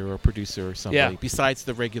screenwriter or a producer or somebody besides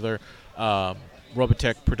the regular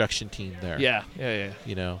Robotech production team there. Yeah.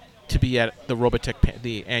 You know, to be at the Robotech,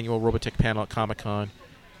 the annual Robotech panel at Comic-Con,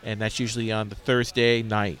 and that's usually on the Thursday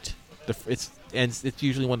night. It's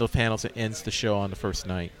usually one of those panels that ends the show on the first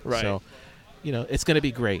night. Right. So, you know, it's going to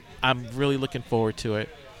be great. I'm really looking forward to it,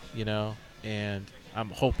 you know, and I'm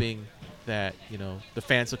hoping that, you know, the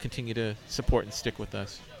fans will continue to support and stick with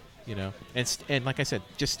us, you know. And like I said,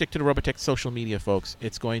 just stick to the Robotech social media, folks.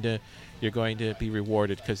 You're going to be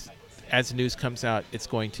rewarded because as the news comes out,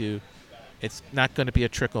 it's not going to be a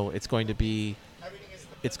trickle. It's going to be full.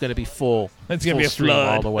 It's going to be a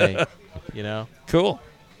flood all the way, you know. Cool.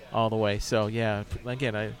 All the way. So, yeah,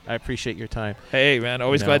 again, I appreciate your time. Hey, man,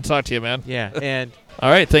 always glad to talk to you, man. Yeah, and...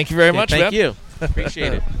 All right, thank you very much, thank man. you.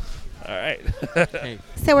 Appreciate it. All right. Hey.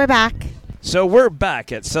 So we're back. So we're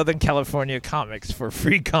back at Southern California Comics for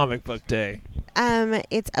Free Comic Book Day.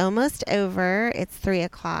 It's almost over. It's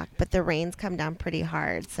 3:00, but the rain's come down pretty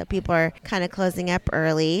hard, so people are kind of closing up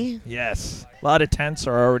early. Yes. A lot of tents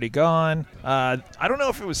are already gone. I don't know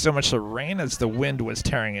if it was so much the rain as the wind was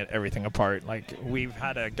tearing everything apart. Like, we've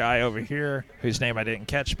had a guy over here whose name I didn't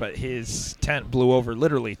catch, but his tent blew over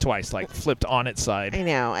literally twice, like flipped on its side. I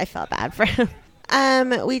know. I felt bad for him.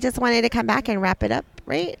 We just wanted to come back and wrap it up,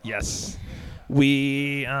 right? Yes.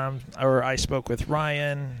 I spoke with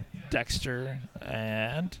Ryan, Dexter,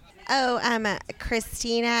 and...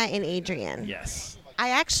 Christina and Adrian. Yes.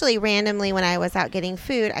 I actually randomly, when I was out getting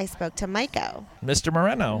food, I spoke to Maiko. Mr.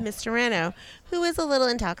 Moreno, who was a little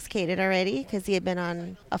intoxicated already because he had been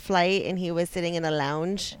on a flight and he was sitting in a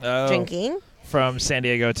lounge drinking. From San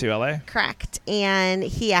Diego to LA? Correct. And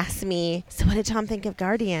he asked me, so what did Tom think of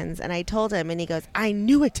Guardians? And I told him, and he goes, I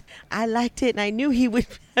knew it. I liked it, and I knew he would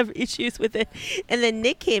have issues with it. And then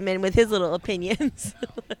Nick came in with his little opinions.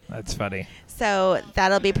 That's funny. So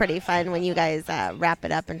that'll be pretty fun when you guys wrap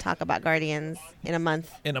it up and talk about Guardians in a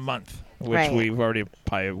month. Which we've already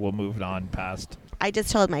probably will move on past. I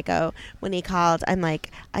just told Maiko when he called, I'm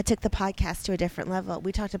like, I took the podcast to a different level.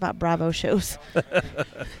 We talked about Bravo shows.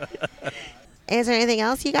 Is there anything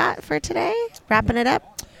else you got for today? Wrapping it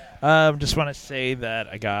up? Just want to say that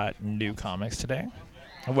I got new comics today.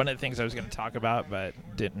 One of the things I was going to talk about but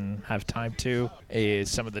didn't have time to is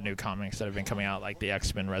some of the new comics that have been coming out, like the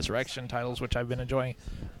X-Men Resurrection titles, which I've been enjoying.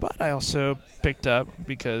 But I also picked up,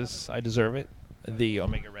 because I deserve it, the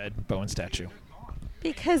Omega Red Bowen statue.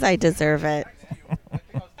 Because I deserve it.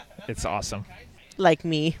 It's awesome. Like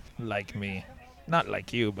me. Like me. Not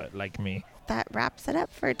like you, but like me. That wraps it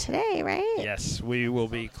up for today, right? Yes, we will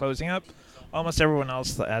be closing up. Almost everyone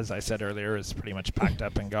else, as I said earlier, is pretty much packed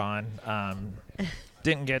up and gone.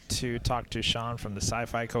 Didn't get to talk to Sean from the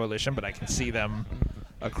Sci-Fi Coalition, but I can see them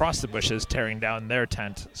across the bushes tearing down their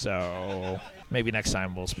tent. So maybe next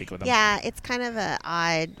time we'll speak with them. Yeah, it's kind of an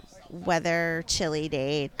odd weather, chilly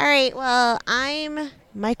day. All right, well, I'm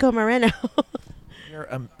Maiko Moreno. You're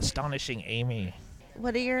astonishing, Amy.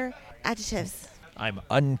 What are your adjectives? I'm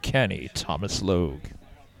uncanny Thomas Logue.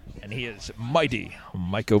 And he is mighty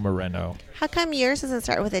Maiko Moreno. How come yours doesn't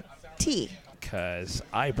start with a T? Because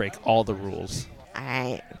I break all the rules. All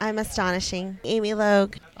right. I'm astonishing Amy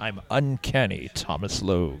Logue. I'm uncanny Thomas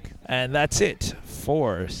Logue. And that's it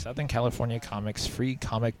for Southern California Comics Free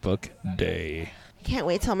Comic Book Day. Can't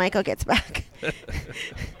wait till Maiko gets back.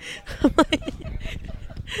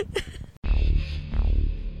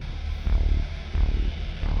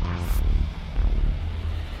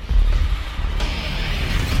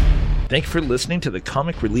 Thank you for listening to the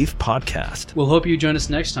Comic Relief Podcast. We'll hope you join us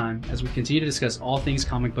next time as we continue to discuss all things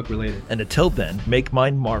comic book related. And until then, make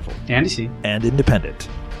mine Marvel. And DC. And independent.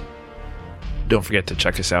 Don't forget to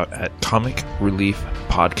check us out at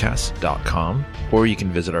comicreliefpodcast.com, or you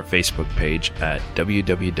can visit our Facebook page at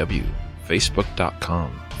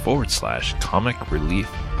www.facebook.com/Comic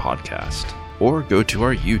Relief Podcast. Or go to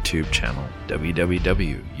our YouTube channel,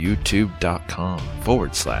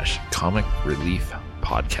 www.youtube.com/Comic Relief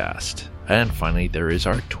Podcast. And finally, there is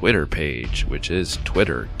our Twitter page, which is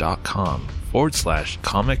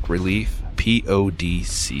twitter.com/Comic Relief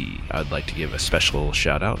PODC. I'd like to give a special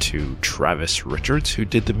shout out to Travis Richards, who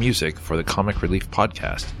did the music for the Comic Relief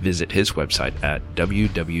Podcast. Visit his website at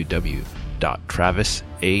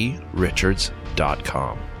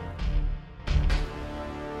www.travisarichards.com.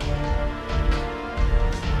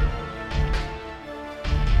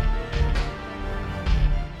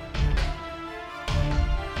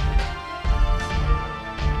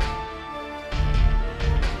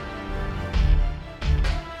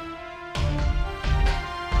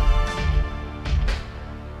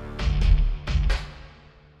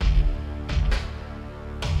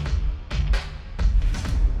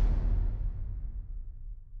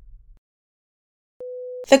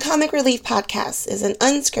 The Comic Relief Podcast is an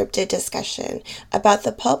unscripted discussion about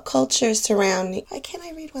the pulp culture surrounding... Why can't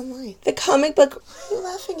I read one line? The comic book... Why are you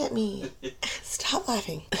laughing at me? Stop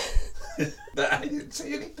laughing. I didn't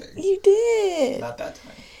say anything. You did. Not that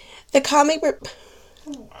time. The comic...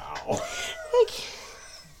 Wow.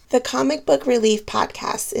 The Comic Book Relief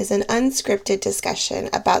Podcast is an unscripted discussion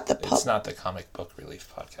about the pulp... It's not the Comic Book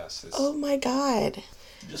Relief Podcast. Oh my God.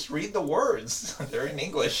 Just read the words. They're in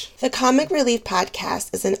English. The Comic Relief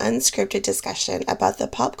Podcast is an unscripted discussion about the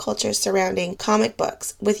pop culture surrounding comic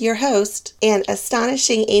books with your host and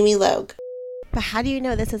astonishing Amy Logue. But how do you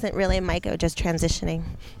know this isn't really Maiko just transitioning?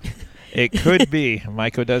 It could be.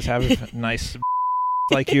 Maiko does have nice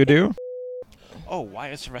like you do. Oh, why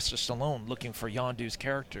is Sylvester Stallone looking for Yondu's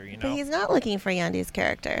character, you know? But he's not looking for Yondu's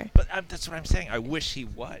character. But that's what I'm saying. I wish he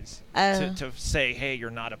was. To say, hey, you're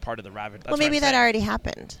not a part of the Raven. Well, maybe that already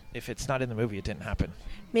happened. If it's not in the movie, it didn't happen.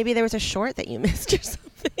 Maybe there was a short that you missed or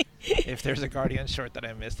something. If there's a Guardian short that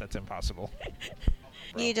I missed, that's impossible.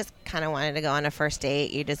 You just kind of wanted to go on a first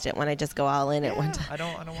date. You just didn't want to just go all in at one time. I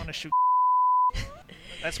don't want to shoot.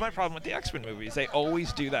 That's my problem with the X-Men movies. They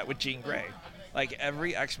always do that with Jean Grey. Like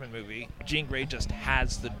every X-Men movie, Jean Grey just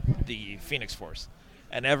has the Phoenix Force.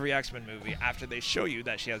 And every X-Men movie, after they show you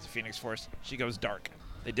that she has the Phoenix Force, she goes dark.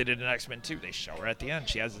 They did it in X-Men 2. They show her at the end.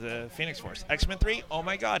 She has the Phoenix Force. X-Men 3, oh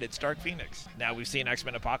my God, it's Dark Phoenix. Now we've seen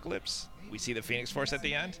X-Men Apocalypse. We see the Phoenix Force at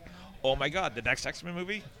the end. Oh my God, the next X-Men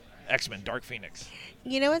movie? X-Men Dark Phoenix.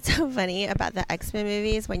 You know what's so funny about the X-Men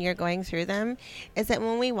movies when you're going through them is that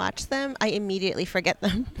when we watch them, I immediately forget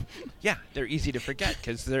them. Yeah, they're easy to forget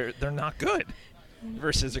because they're not good.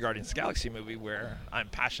 Versus the Guardians of the Galaxy movie where I'm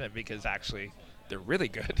passionate because actually they're really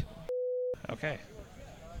good. Okay.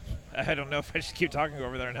 I don't know if I should keep talking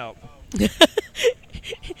over there and help.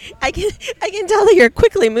 I can tell that you're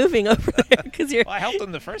quickly moving over there because you're... Well, I helped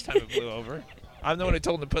them the first time it blew over. I'm the one who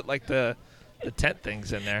told them to put like the tent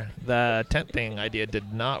things in there. The tent thing idea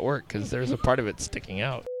did not work because there's a part of it sticking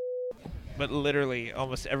out. But literally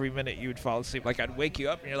almost every minute you would fall asleep. Like I'd wake you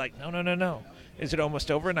up and you're like, no. Is it almost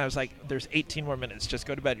over? And I was like, there's 18 more minutes. Just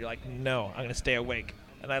go to bed. You're like, no, I'm going to stay awake.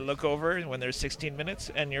 And I look over and when there's 16 minutes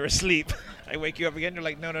and you're asleep, I wake you up again. You're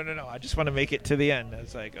like, no. I just want to make it to the end. I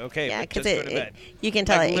was like, okay, yeah, just go to bed. You can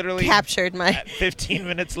tell like, it captured my... At 15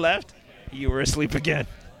 minutes left, you were asleep again.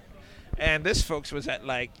 And this, folks, was at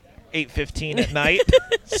like 8:15 at night.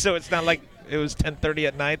 So it's not like it was 10:30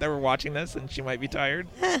 at night that we're watching this and she might be tired.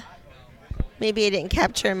 Maybe it didn't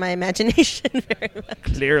capture my imagination very much.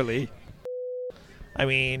 Clearly. I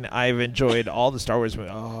mean, I've enjoyed all the Star Wars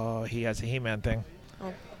movies. Oh, he has a He-Man thing.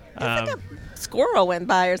 Oh. Like a squirrel went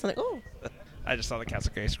by or something. Oh. I just saw the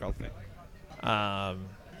Castle Grayskull thing.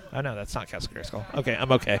 Oh, no, that's not Castle Grayskull. Okay,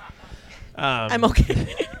 I'm okay. I'm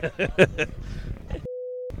okay.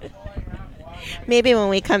 Maybe when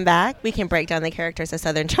we come back, we can break down the characters of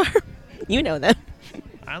Southern Charm. You know them.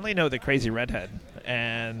 I only know the crazy redhead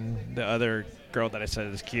and the other girl that I said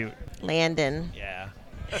is cute. Landon. Yeah.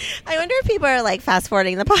 I wonder if people are like fast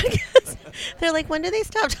forwarding the podcast. They're like, when do they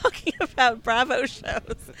stop talking about Bravo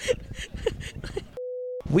shows?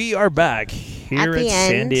 We are back here at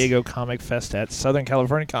San Diego Comic Fest at Southern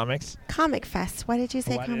California Comics. Comic Fest. Why did you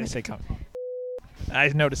say Why comic? Did I say comic? I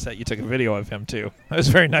noticed that you took a video of him too. That was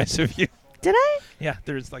very nice of you. Did I? Yeah,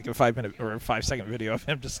 there's like a 5-minute or a 5-second video of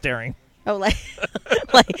him just staring. Oh,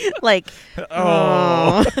 like.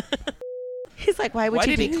 Oh. He's like, why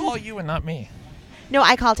did he call you and not me? No,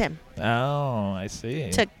 I called him. Oh, I see.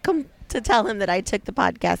 To tell him that I took the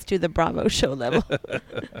podcast to the Bravo show level.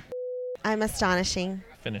 I'm astonishing.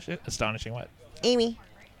 Finish it. Astonishing what? Amy.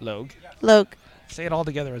 Logue. Say it all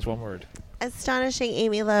together as one word. Astonishing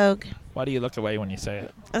Amy Logue. Why do you look away when you say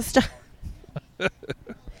it? We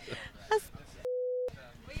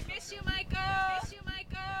miss you, Maiko.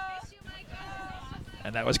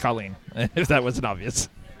 And that was Colleen, if that wasn't obvious.